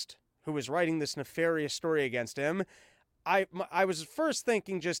journalist who was writing this nefarious story against him, I was first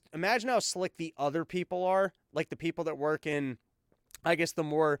thinking, just imagine how slick the other people are, like the people that work in, I guess, the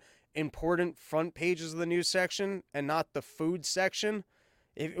more important front pages of the news section and not the food section.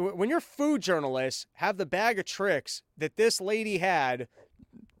 When your food journalists have the bag of tricks that this lady had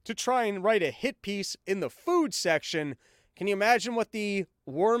to try and write a hit piece in the food section, can you imagine what the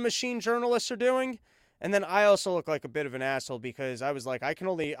War Machine journalists are doing? And then I also look like a bit of an asshole because I was like,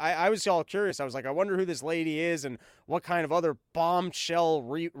 I was all curious. I was like, I wonder who this lady is and what kind of other bombshell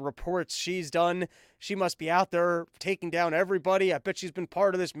reports she's done. She must be out there taking down everybody. I bet she's been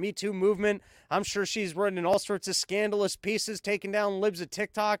part of this Me Too movement. I'm sure she's written all sorts of scandalous pieces, taking down libs of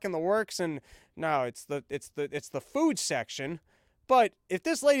TikTok and the works. And no, it's the food section. But if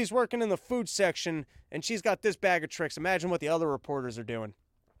this lady's working in the food section and she's got this bag of tricks, imagine what the other reporters are doing.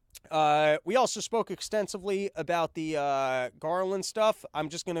 We also spoke extensively about the Garland stuff. I'm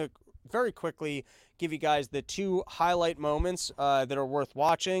just going to very quickly give you guys the two highlight moments that are worth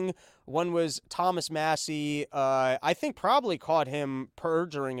watching. One was Thomas Massie, I think probably caught him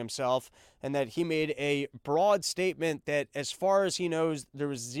perjuring himself, and that he made a broad statement that as far as he knows, there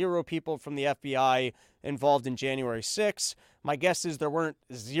was 0 people from the FBI involved in January 6th. My guess is there weren't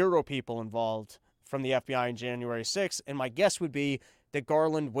 0 people involved from the FBI in January 6th, and my guess would be that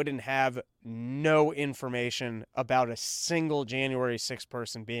Garland wouldn't have no information about a single January 6th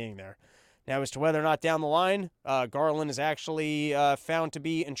person being there. Now, as to whether or not down the line Garland is actually found to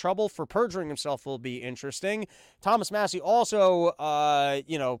be in trouble for perjuring himself will be interesting. Thomas Massie also,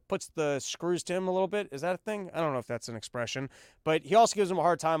 puts the screws to him a little bit. Is that a thing? I don't know if that's an expression. But he also gives him a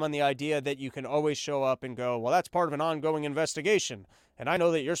hard time on the idea that you can always show up and go, well, that's part of an ongoing investigation. And I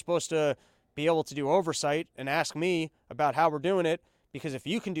know that you're supposed to be able to do oversight and ask me about how we're doing it. Because if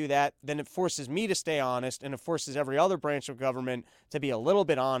you can do that, then it forces me to stay honest, and it forces every other branch of government to be a little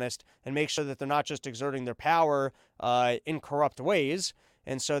bit honest and make sure that they're not just exerting their power in corrupt ways.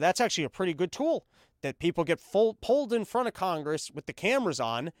 And so that's actually a pretty good tool, that people get pulled in front of Congress with the cameras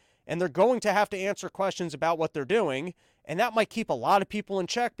on, and they're going to have to answer questions about what they're doing. And that might keep a lot of people in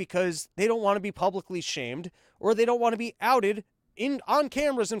check because they don't want to be publicly shamed, or they don't want to be outed on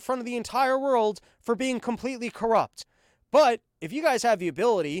cameras in front of the entire world for being completely corrupt. But if you guys have the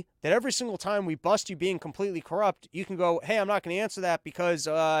ability that every single time we bust you being completely corrupt, you can go, hey, I'm not going to answer that because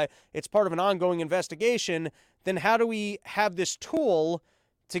it's part of an ongoing investigation, then how do we have this tool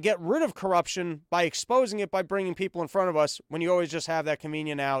to get rid of corruption by exposing it by bringing people in front of us when you always just have that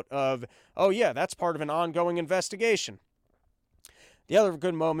convenient out of, oh, yeah, that's part of an ongoing investigation? The other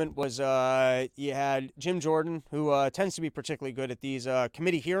good moment was you had Jim Jordan, who tends to be particularly good at these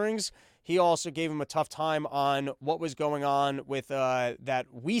committee hearings. He also gave him a tough time on what was going on with that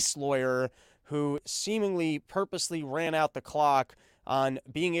Weiss lawyer who seemingly purposely ran out the clock on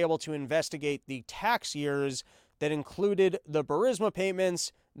being able to investigate the tax years that included the Burisma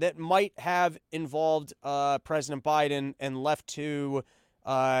payments that might have involved President Biden and left to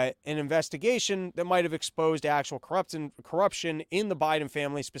an investigation that might have exposed actual corruption in the Biden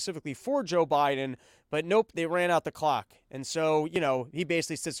family, specifically for Joe Biden. But nope, they ran out the clock. And so, he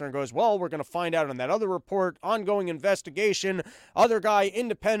basically sits there and goes, well, we're going to find out on that other report, ongoing investigation, other guy,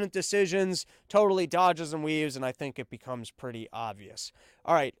 independent decisions, totally dodges and weaves, and I think it becomes pretty obvious.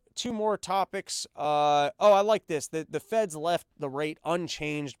 All right, 2 more topics. I like this. The Fed's left the rate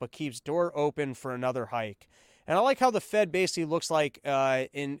unchanged but keeps door open for another hike. And I like how the Fed basically looks like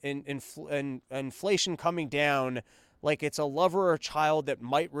inflation coming down like it's a lover or a child that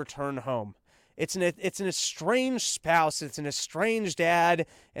might return home. It's an estranged spouse, it's an estranged dad,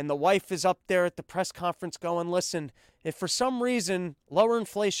 and the wife is up there at the press conference going, listen, if for some reason lower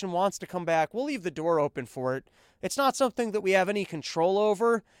inflation wants to come back, we'll leave the door open for it. It's not something that we have any control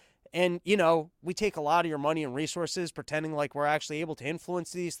over. And, we take a lot of your money and resources pretending like we're actually able to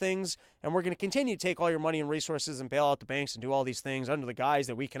influence these things. And we're going to continue to take all your money and resources and bail out the banks and do all these things under the guise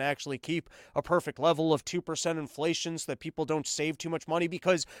that we can actually keep a perfect level of 2% inflation so that people don't save too much money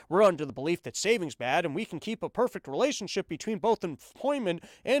because we're under the belief that saving's bad. And we can keep a perfect relationship between both employment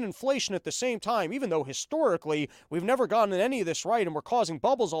and inflation at the same time, even though historically we've never gotten any of this right and we're causing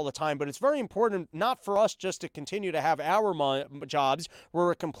bubbles all the time. But it's very important not for us just to continue to have our jobs where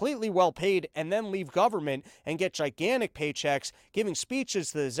we're completely well paid and then leave government and get gigantic paychecks, giving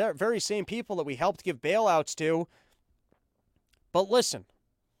speeches to the very same people that we helped give bailouts to. But listen,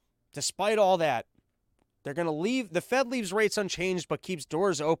 despite all that, they're going to leave. The Fed leaves rates unchanged but keeps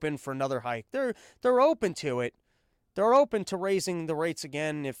doors open for another hike. They're open to it. They're open to raising the rates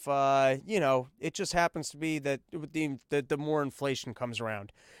again if it just happens to be that the more inflation comes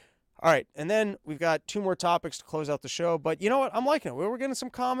around. All right, and then we've got 2 more topics to close out the show. But you know what? I'm liking it. We're getting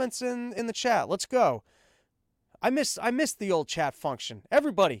some comments in the chat. Let's go. I miss the old chat function.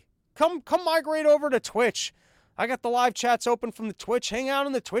 Everybody, come migrate over to Twitch. I got the live chats open from the Twitch. Hang out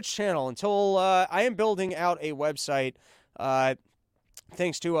on the Twitch channel until I am building out a website.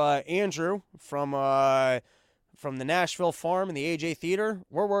 Thanks to Andrew from from the Nashville Farm and the AJ Theater,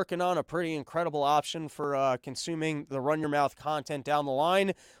 we're working on a pretty incredible option for consuming the Run Your Mouth content down the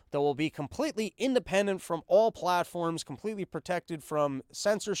line that will be completely independent from all platforms, completely protected from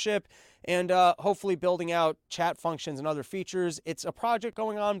censorship, and hopefully building out chat functions and other features. It's a project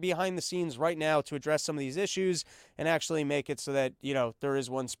going on behind the scenes right now to address some of these issues and actually make it so that, there is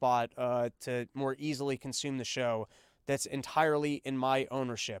one spot to more easily consume the show that's entirely in my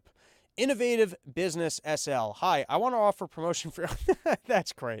ownership. Innovative Business SL. Hi, I want to offer promotion for...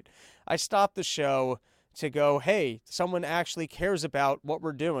 That's great. I stopped the show to go, hey, someone actually cares about what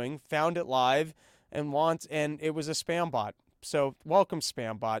we're doing, found it live, and it was a spam bot. So welcome,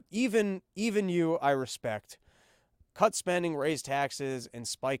 spam bot. Even you, I respect. Cut spending, raise taxes, and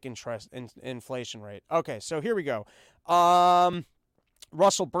spike inflation rate. Okay, so here we go.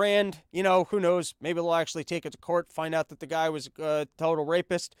 Russell Brand, who knows? Maybe they'll actually take it to court, find out that the guy was a total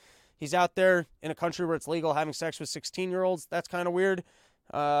rapist. He's out there in a country where it's legal having sex with 16-year-olds. That's kind of weird.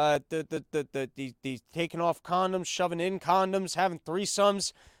 The taking off condoms, shoving in condoms, having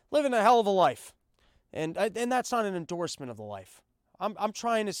threesomes, living a hell of a life. And that's not an endorsement of the life. I'm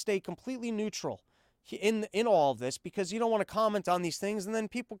trying to stay completely neutral in all of this because you don't want to comment on these things and then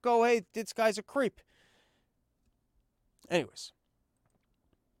people go, hey, this guy's a creep. Anyways.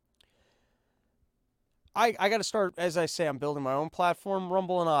 I got to start, as I say, I'm building my own platform,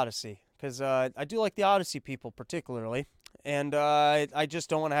 Rumble and Odyssey, because I do like the Odyssey people particularly, and I just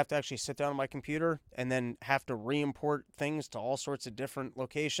don't want to have to actually sit down on my computer and then have to re-import things to all sorts of different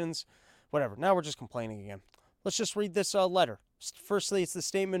locations. Whatever, now we're just complaining again. Let's just read this letter. Firstly, it's the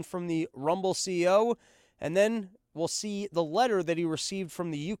statement from the Rumble CEO, and then we'll see the letter that he received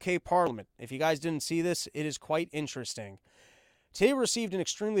from the UK Parliament. If you guys didn't see this, it is quite interesting. Today received an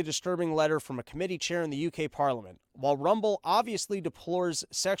extremely disturbing letter from a committee chair in the UK Parliament. While Rumble obviously deplores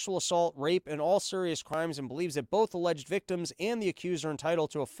sexual assault, rape, and all serious crimes and believes that both alleged victims and the accused are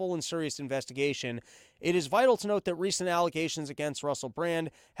entitled to a full and serious investigation, it is vital to note that recent allegations against Russell Brand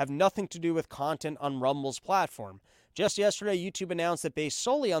have nothing to do with content on Rumble's platform. Just yesterday, YouTube announced that based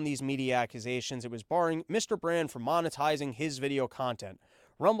solely on these media accusations, it was barring Mr. Brand from monetizing his video content.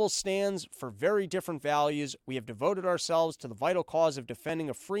 Rumble stands for very different values. We have devoted ourselves to the vital cause of defending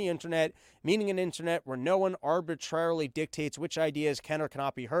a free internet, meaning an internet where no one arbitrarily dictates which ideas can or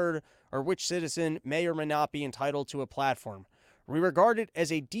cannot be heard, or which citizen may or may not be entitled to a platform. We regard it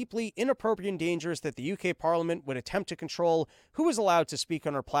as a deeply inappropriate and dangerous that the UK Parliament would attempt to control who is allowed to speak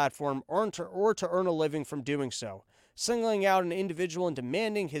on our platform or to earn a living from doing so. Singling out an individual and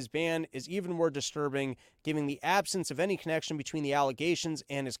demanding his ban is even more disturbing, given the absence of any connection between the allegations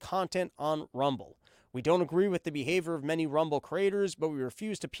and his content on Rumble. We don't agree with the behavior of many Rumble creators, but we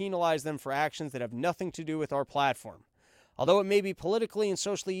refuse to penalize them for actions that have nothing to do with our platform. Although it may be politically and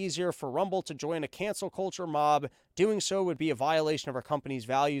socially easier for Rumble to join a cancel culture mob, doing so would be a violation of our company's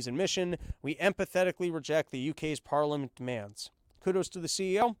values and mission. We empathetically reject the UK's Parliament demands. Kudos to the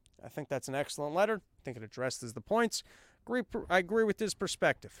CEO. I think that's an excellent letter. I think it addresses the points. I agree with his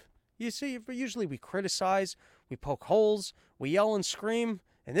perspective. You see, usually we criticize, we poke holes, we yell and scream.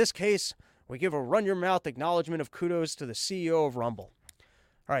 In this case, we give a run-your-mouth acknowledgement of kudos to the CEO of Rumble.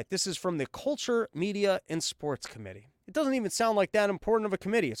 All right, this is from the Culture, Media, and Sports Committee. It doesn't even sound like that important of a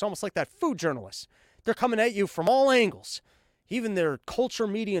committee. It's almost like that food journalist. They're coming at you from all angles. Even their Culture,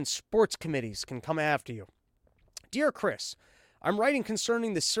 Media, and Sports Committees can come after you. Dear Chris, I'm writing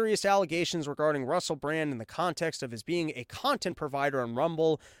concerning the serious allegations regarding Russell Brand in the context of his being a content provider on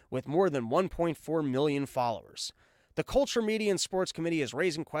Rumble with more than 1.4 million followers. The Culture, Media, and Sports Committee is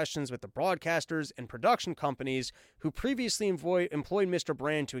raising questions with the broadcasters and production companies who previously employed Mr.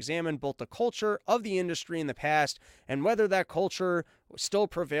 Brand to examine both the culture of the industry in the past and whether that culture still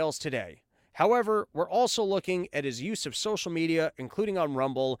prevails today. However, we're also looking at his use of social media, including on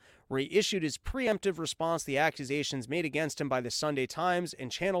Rumble, where he issued his preemptive response to the accusations made against him by the Sunday Times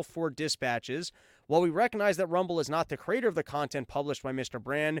and Channel 4 dispatches. While we recognize that Rumble is not the creator of the content published by Mr.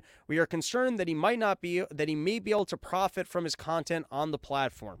 Brand, we are concerned that he may be able to profit from his content on the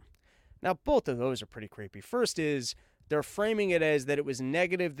platform. Now, both of those are pretty creepy. First is they're framing it as that it was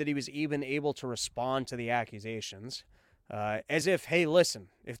negative that he was even able to respond to the accusations, as if, hey, listen,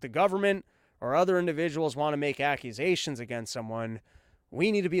 if the government or other individuals want to make accusations against someone,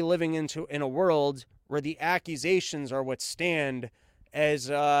 we need to be living in a world where the accusations are what stand as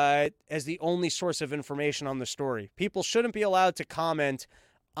the only source of information on the story. People shouldn't be allowed to comment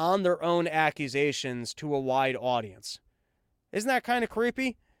on their own accusations to a wide audience. Isn't that kind of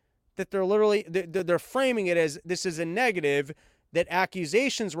creepy? That they're framing it as this is a negative, that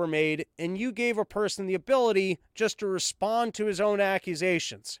accusations were made and you gave a person the ability just to respond to his own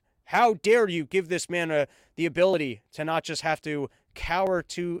accusations. How dare you give this man the ability to not just have to cower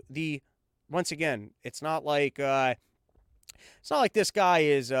to the, once again, it's not like this guy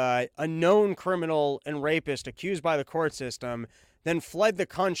is a known criminal and rapist accused by the court system, then fled the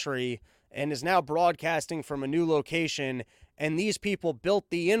country and is now broadcasting from a new location, and these people built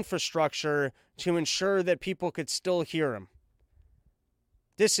the infrastructure to ensure that people could still hear him.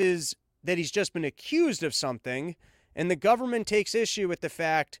 This is that he's just been accused of something, and the government takes issue with the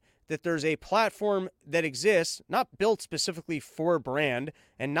fact that there's a platform that exists, not built specifically for Brand,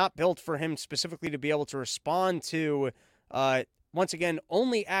 and not built for him specifically to be able to respond to, once again,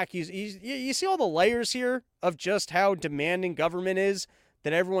 only accusations. You see all the layers here of just how demanding government is,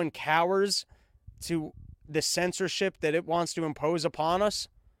 that everyone cowers to the censorship that it wants to impose upon us?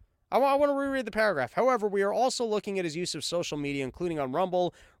 I want to reread the paragraph. However, we are also looking at his use of social media, including on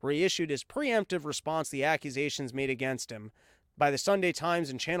Rumble, where he issued his preemptive response to the accusations made against him by the Sunday Times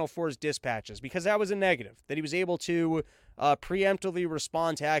and Channel 4's dispatches, because that was a negative, that he was able to preemptively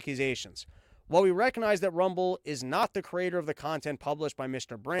respond to accusations. While we recognize that Rumble is not the creator of the content published by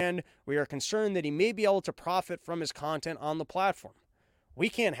Mr. Brand, we are concerned that he may be able to profit from his content on the platform. We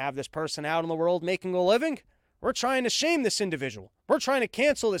can't have this person out in the world making a living. We're trying to shame this individual. We're trying to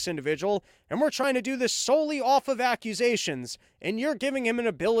cancel this individual, and we're trying to do this solely off of accusations, and you're giving him an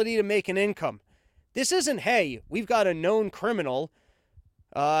ability to make an income. This isn't, hey, we've got a known criminal,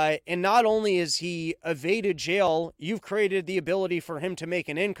 and not only is he evaded jail, you've created the ability for him to make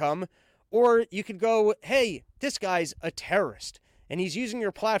an income. Or you could go, hey, this guy's a terrorist, and he's using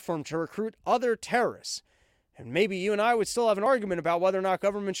your platform to recruit other terrorists. And maybe you and I would still have an argument about whether or not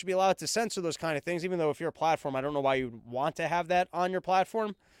government should be allowed to censor those kind of things, even though if you're a platform, I don't know why you'd want to have that on your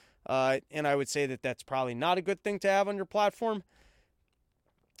platform. And I would say that that's probably not a good thing to have on your platform.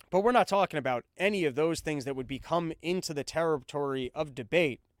 But we're not talking about any of those things that would become into the territory of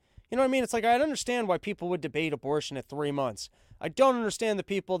debate. You know what I mean? It's like, I understand why people would debate abortion at 3 months. I don't understand the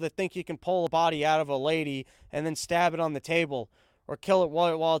people that think you can pull a body out of a lady and then stab it on the table or kill it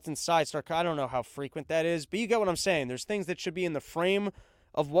while it's inside. I don't know how frequent that is, but you get what I'm saying. There's things that should be in the frame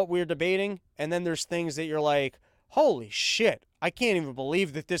of what we're debating, and then there's things that you're like, holy shit, I can't even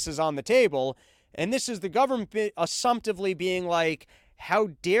believe that this is on the table. And this is the government assumptively being like, how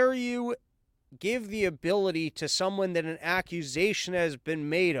dare you give the ability to someone that an accusation has been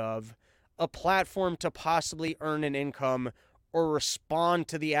made of a platform to possibly earn an income or respond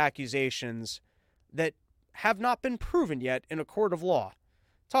to the accusations that have not been proven yet in a court of law.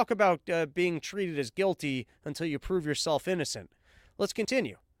 Talk about being treated as guilty until you prove yourself innocent. Let's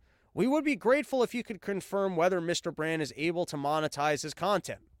continue. We would be grateful if you could confirm whether Mr. Brand is able to monetize his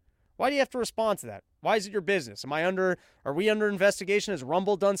content. Why do you have to respond to that? Why is it your business? Are we under investigation? Has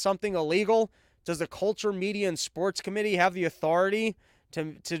Rumble done something illegal? Does the Culture, Media, and Sports Committee have the authority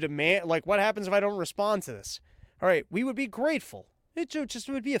to demand, like, what happens if I don't respond to this? All right, we would be grateful. It just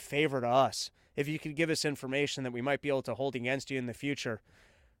would be a favor to us if you could give us information that we might be able to hold against you in the future.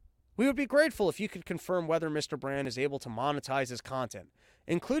 We would be grateful if you could confirm whether Mr. Brand is able to monetize his content,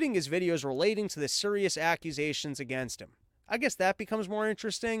 including his videos relating to the serious accusations against him. I guess that becomes more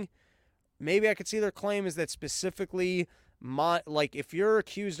interesting. Maybe I could see their claim is that specifically, like, if you're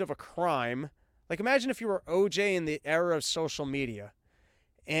accused of a crime, like, imagine if you were OJ in the era of social media,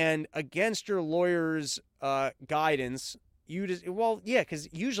 and against your lawyer's guidance, because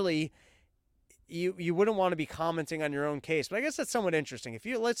usually you wouldn't want to be commenting on your own case. But I guess that's somewhat interesting. If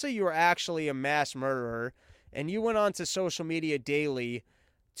let's say you were actually a mass murderer and you went onto social media daily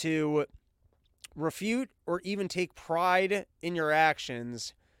to refute or even take pride in your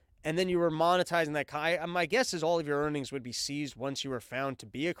actions, and then you were monetizing that, my guess is all of your earnings would be seized once you were found to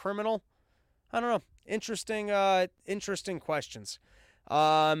be a criminal. I don't know. Interesting questions.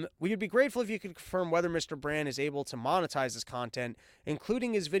 We would be grateful if you could confirm whether Mr. Brand is able to monetize his content,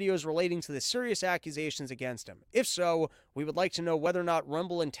 including his videos relating to the serious accusations against him. If so, we would like to know whether or not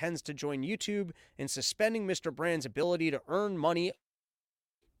Rumble intends to join YouTube in suspending Mr. Brand's ability to earn money.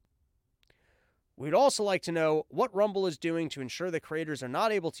 We'd also like to know what Rumble is doing to ensure that creators are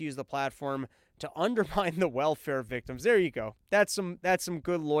not able to use the platform to undermine the welfare of victims. There you go. That's some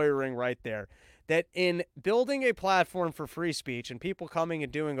good lawyering right there. That in building a platform for free speech and people coming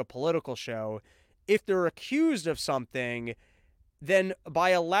and doing a political show, if they're accused of something, then by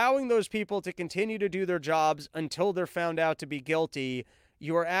allowing those people to continue to do their jobs until they're found out to be guilty,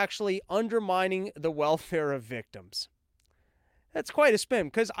 you are actually undermining the welfare of victims. That's quite a spin,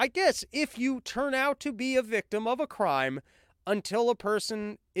 because I guess if you turn out to be a victim of a crime until a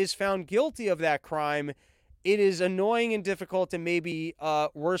person is found guilty of that crime, it is annoying and difficult and maybe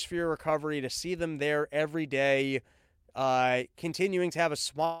worse for your recovery to see them there every day, continuing to have a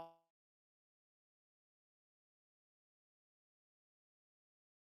smile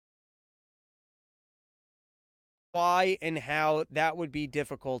why and how that would be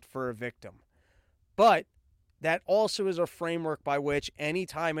difficult for a victim. But that also is a framework by which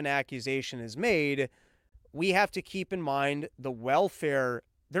anytime an accusation is made, we have to keep in mind the welfare.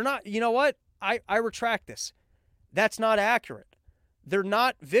 They're not, you know what? I retract this. That's not accurate. They're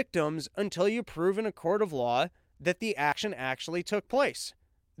not victims until you prove in a court of law that the action actually took place.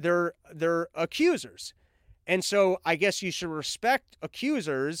 They're accusers. And so I guess you should respect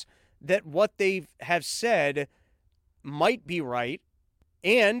accusers that what they have said might be right.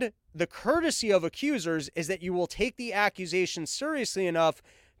 And the courtesy of accusers is that you will take the accusation seriously enough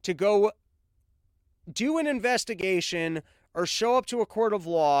to go do an investigation or show up to a court of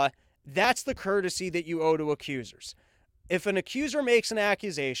law. That's the courtesy that you owe to accusers. If an accuser makes an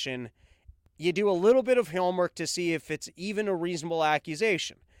accusation, you do a little bit of homework to see if it's even a reasonable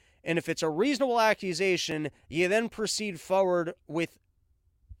accusation. And if it's a reasonable accusation, you then proceed forward with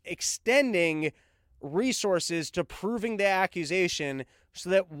extending resources to proving the accusation so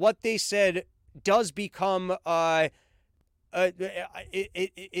that what they said does become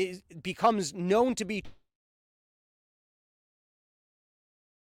it becomes known to be.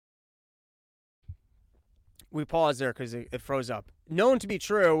 We paused there because it froze up. Known to be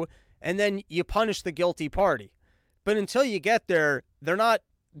true, and then you punish the guilty party. But until you get there, they're not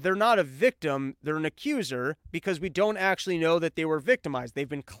a victim, they're an accuser, because we don't actually know that they were victimized. They've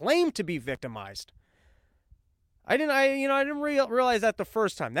been claimed to be victimized. I didn't realize that the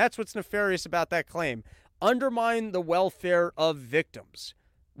first time. That's what's nefarious about that claim. Undermine the welfare of victims.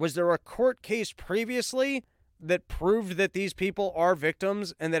 Was there a court case previously that proved that these people are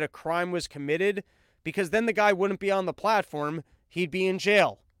victims and that a crime was committed? Because then the guy wouldn't be on the platform, he'd be in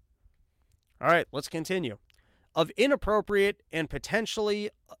jail. All right, let's continue. Of inappropriate and potentially,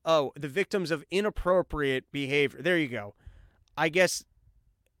 the victims of inappropriate behavior. There you go. I guess,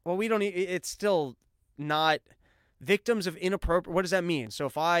 well, it's still not victims of inappropriate. What does that mean? So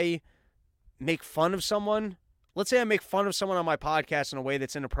if I make fun of someone, let's say I make fun of someone on my podcast in a way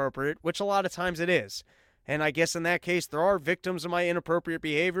that's inappropriate, which a lot of times it is. And I guess in that case, there are victims of my inappropriate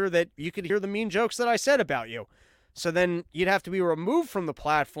behavior that you could hear the mean jokes that I said about you. So then you'd have to be removed from the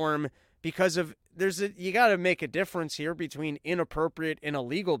platform because of you got to make a difference here between inappropriate and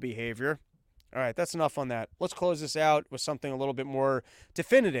illegal behavior. All right, that's enough on that. Let's close this out with something a little bit more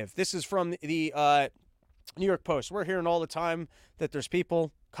definitive. This is from the New York Post. We're hearing all the time that there's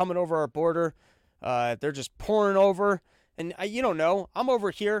people coming over our border. They're just pouring over. And you don't know. I'm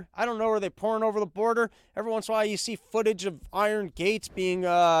over here. I don't know where they're pouring over the border. Every once in a while, you see footage of iron gates being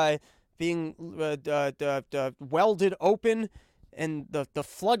welded open, and the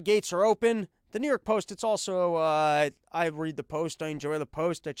floodgates are open. The New York Post, it's also, I read the Post. I enjoy the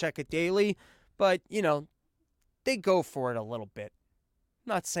Post. I check it daily. But, they go for it a little bit.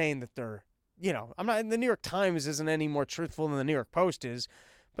 I'm not saying that they're, the New York Times isn't any more truthful than the New York Post is.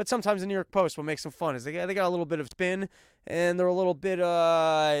 But sometimes the New York Post, what makes them fun is they got a little bit of spin, and they're a little bit,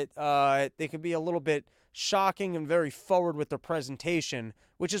 they can be a little bit shocking and very forward with their presentation,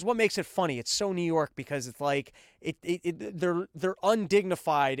 which is what makes it funny. It's so New York because it's like they're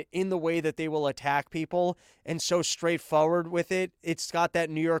undignified in the way that they will attack people, and so straightforward with it. It's got that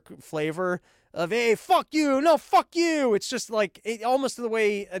New York flavor of, hey, fuck you, no, fuck you. It's just like almost the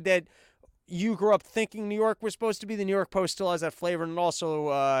way that you grew up thinking New York was supposed to be. The New York Post still has that flavor, and also,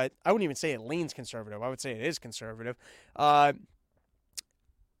 I wouldn't even say it leans conservative. I would say it is conservative.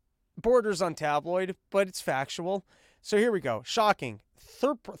 Borders on tabloid, but it's factual. So here we go. Shocking.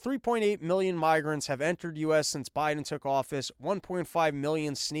 3.8 million migrants have entered U.S. since Biden took office. 1.5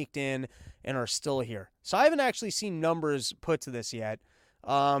 million sneaked in and are still here. So I haven't actually seen numbers put to this yet.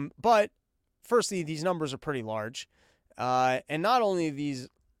 But firstly, these numbers are pretty large. And not only these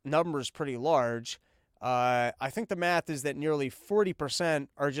numbers pretty large, I think the math is that nearly 40%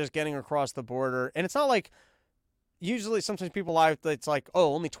 are just getting across the border. And it's not like, usually sometimes people lie, it's like,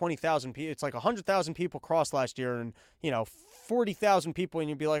 oh, only 20,000 people. It's like 100,000 people crossed last year and, 40,000 people. And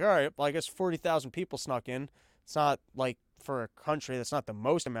you'd be like, all right, well, I guess 40,000 people snuck in. It's not like for a country, that's not the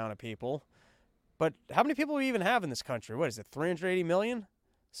most amount of people. But how many people do we even have in this country? What is it, 380 million?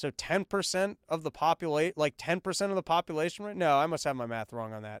 So 10% of the population, like 10% of the population, right? No, I must have my math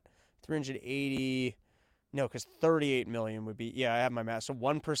wrong on that. 380, no, because 38 million would be, yeah, I have my math. So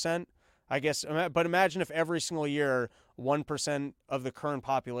 1%, I guess, but imagine if every single year 1% of the current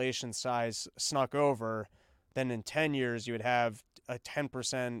population size snuck over, then in 10 years you would have a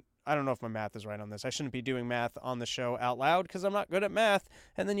 10%. I don't know if my math is right on this. I shouldn't be doing math on the show out loud because I'm not good at math.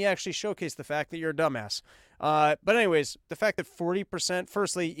 And then you actually showcase the fact that you're a dumbass. But anyways, the fact that 40%,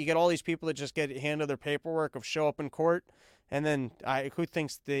 firstly, you get all these people that just get handed their paperwork of show up in court. And then who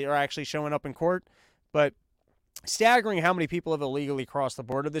thinks they are actually showing up in court? But staggering how many people have illegally crossed the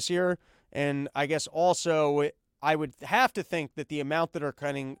border this year. And I guess also I would have to think that the amount that are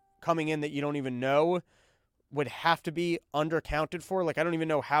coming in that you don't even know would have to be undercounted for. Like, I don't even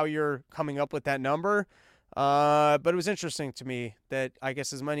know how you're coming up with that number. But it was interesting to me that I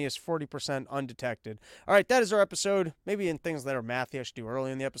guess as many as 40% undetected. All right, that is our episode. Maybe in things that are mathy I should do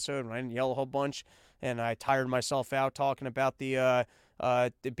early in the episode when I didn't yell a whole bunch and I tired myself out talking about the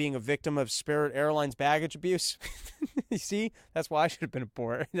being a victim of Spirit Airlines baggage abuse. You see, that's why I should have been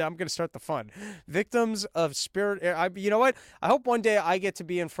aboard. I'm going to start the fun. Victims of Spirit Air. You know what? I hope one day I get to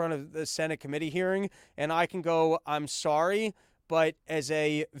be in front of the Senate committee hearing and I can go, I'm sorry, but as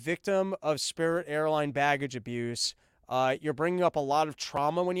a victim of Spirit Airline baggage abuse, you're bringing up a lot of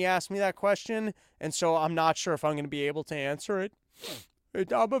trauma when you ask me that question, and so I'm not sure if I'm going to be able to answer it.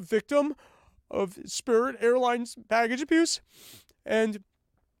 I'm a victim of Spirit Airlines baggage abuse, and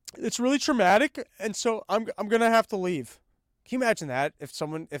it's really traumatic, and so I'm going to have to leave. Can you imagine that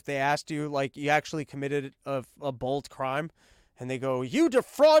if they asked you, like, you actually committed a bold crime? And they go, you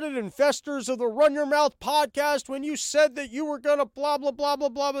defrauded investors of the Run Your Mouth podcast when you said that you were going to blah, blah, blah, blah,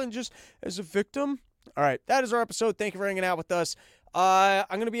 blah, and just as a victim. All right, that is our episode. Thank you for hanging out with us. I'm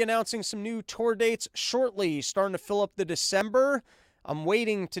going to be announcing some new tour dates shortly, starting to fill up the December. I'm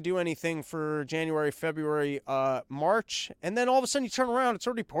waiting to do anything for January, February, March. And then all of a sudden you turn around, it's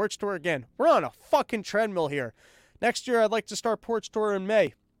already Porch Tour again. We're on a fucking treadmill here. Next year, I'd like to start Porch Tour in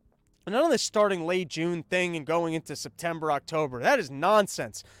May. None of this starting late June thing and going into September, October. That is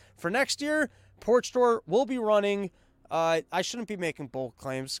nonsense. For next year, Porch Tour will be running. I shouldn't be making bold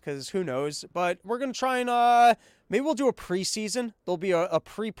claims because who knows. But we're going to try and maybe we'll do a preseason. There'll be a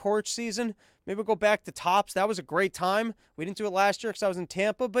pre-porch season. Maybe we'll go back to Tops. That was a great time. We didn't do it last year because I was in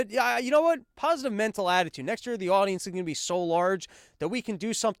Tampa. But yeah, you know what? Positive mental attitude. Next year, the audience is going to be so large that we can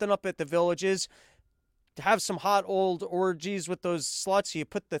do something up at the Villages. To have some hot old orgies with those sluts. You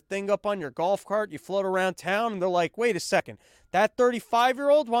put the thing up on your golf cart, you float around town, and they're like, wait a second, that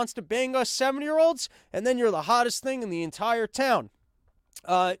 35-year-old wants to bang us 70-year-olds, and then you're the hottest thing in the entire town.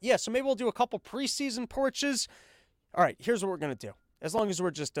 Yeah, so maybe we'll do a couple preseason porches. All right, here's what we're going to do. As long as we're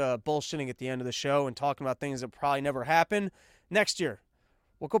just bullshitting at the end of the show and talking about things that probably never happen, next year,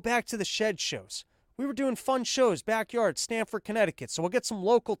 we'll go back to the shed shows. We were doing fun shows, backyard, Stamford, Connecticut. So we'll get some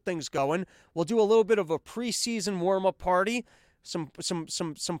local things going. We'll do a little bit of a preseason warm-up party, some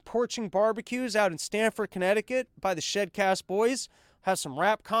porching barbecues out in Stamford, Connecticut by the Shedcast boys. Have some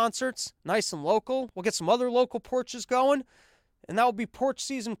rap concerts, nice and local. We'll get some other local porches going, and that will be porch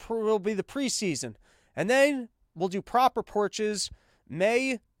season. Will be the preseason, and then we'll do proper porches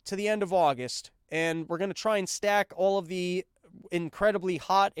May to the end of August, and we're going to try and stack all of the incredibly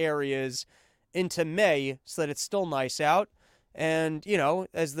hot areas into May so that it's still nice out. And, you know,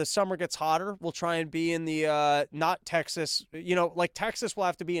 as the summer gets hotter, we'll try and be in the, not Texas, you know, like Texas will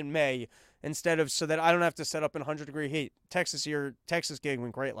have to be in May instead of, so that I don't have to set up in 100-degree heat. Texas gig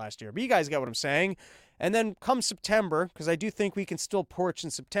went great last year, but you guys get what I'm saying. And then come September, because I do think we can still porch in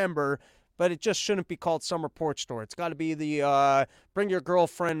September, but it just shouldn't be called Summer Porch Tour. It's got to be the, bring your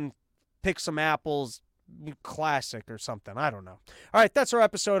girlfriend, pick some apples, classic or something. I don't know. All right, that's our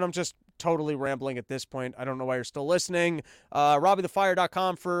episode. I'm just totally rambling at this point. I don't know why you're still listening.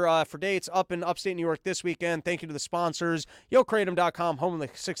 RobbieTheFire.com for dates up in upstate New York this weekend. Thank you to the sponsors. YoKratom.com, home of the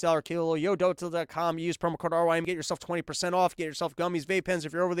 $6 kilo. YoDotil.com. Use promo code RYM. Get yourself 20% off. Get yourself gummies, vape pens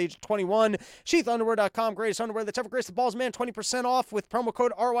if you're over the age of 21. SheathUnderwear.com. Greatest underwear that's ever graced the balls, man. 20% off with promo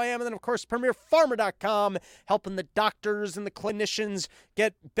code RYM. And then, of course, PremierPharma.com, helping the doctors and the clinicians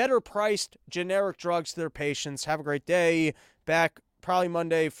get better priced generic drugs to their patients. Have a great day. Back probably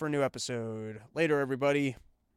Monday for a new episode. Later, everybody.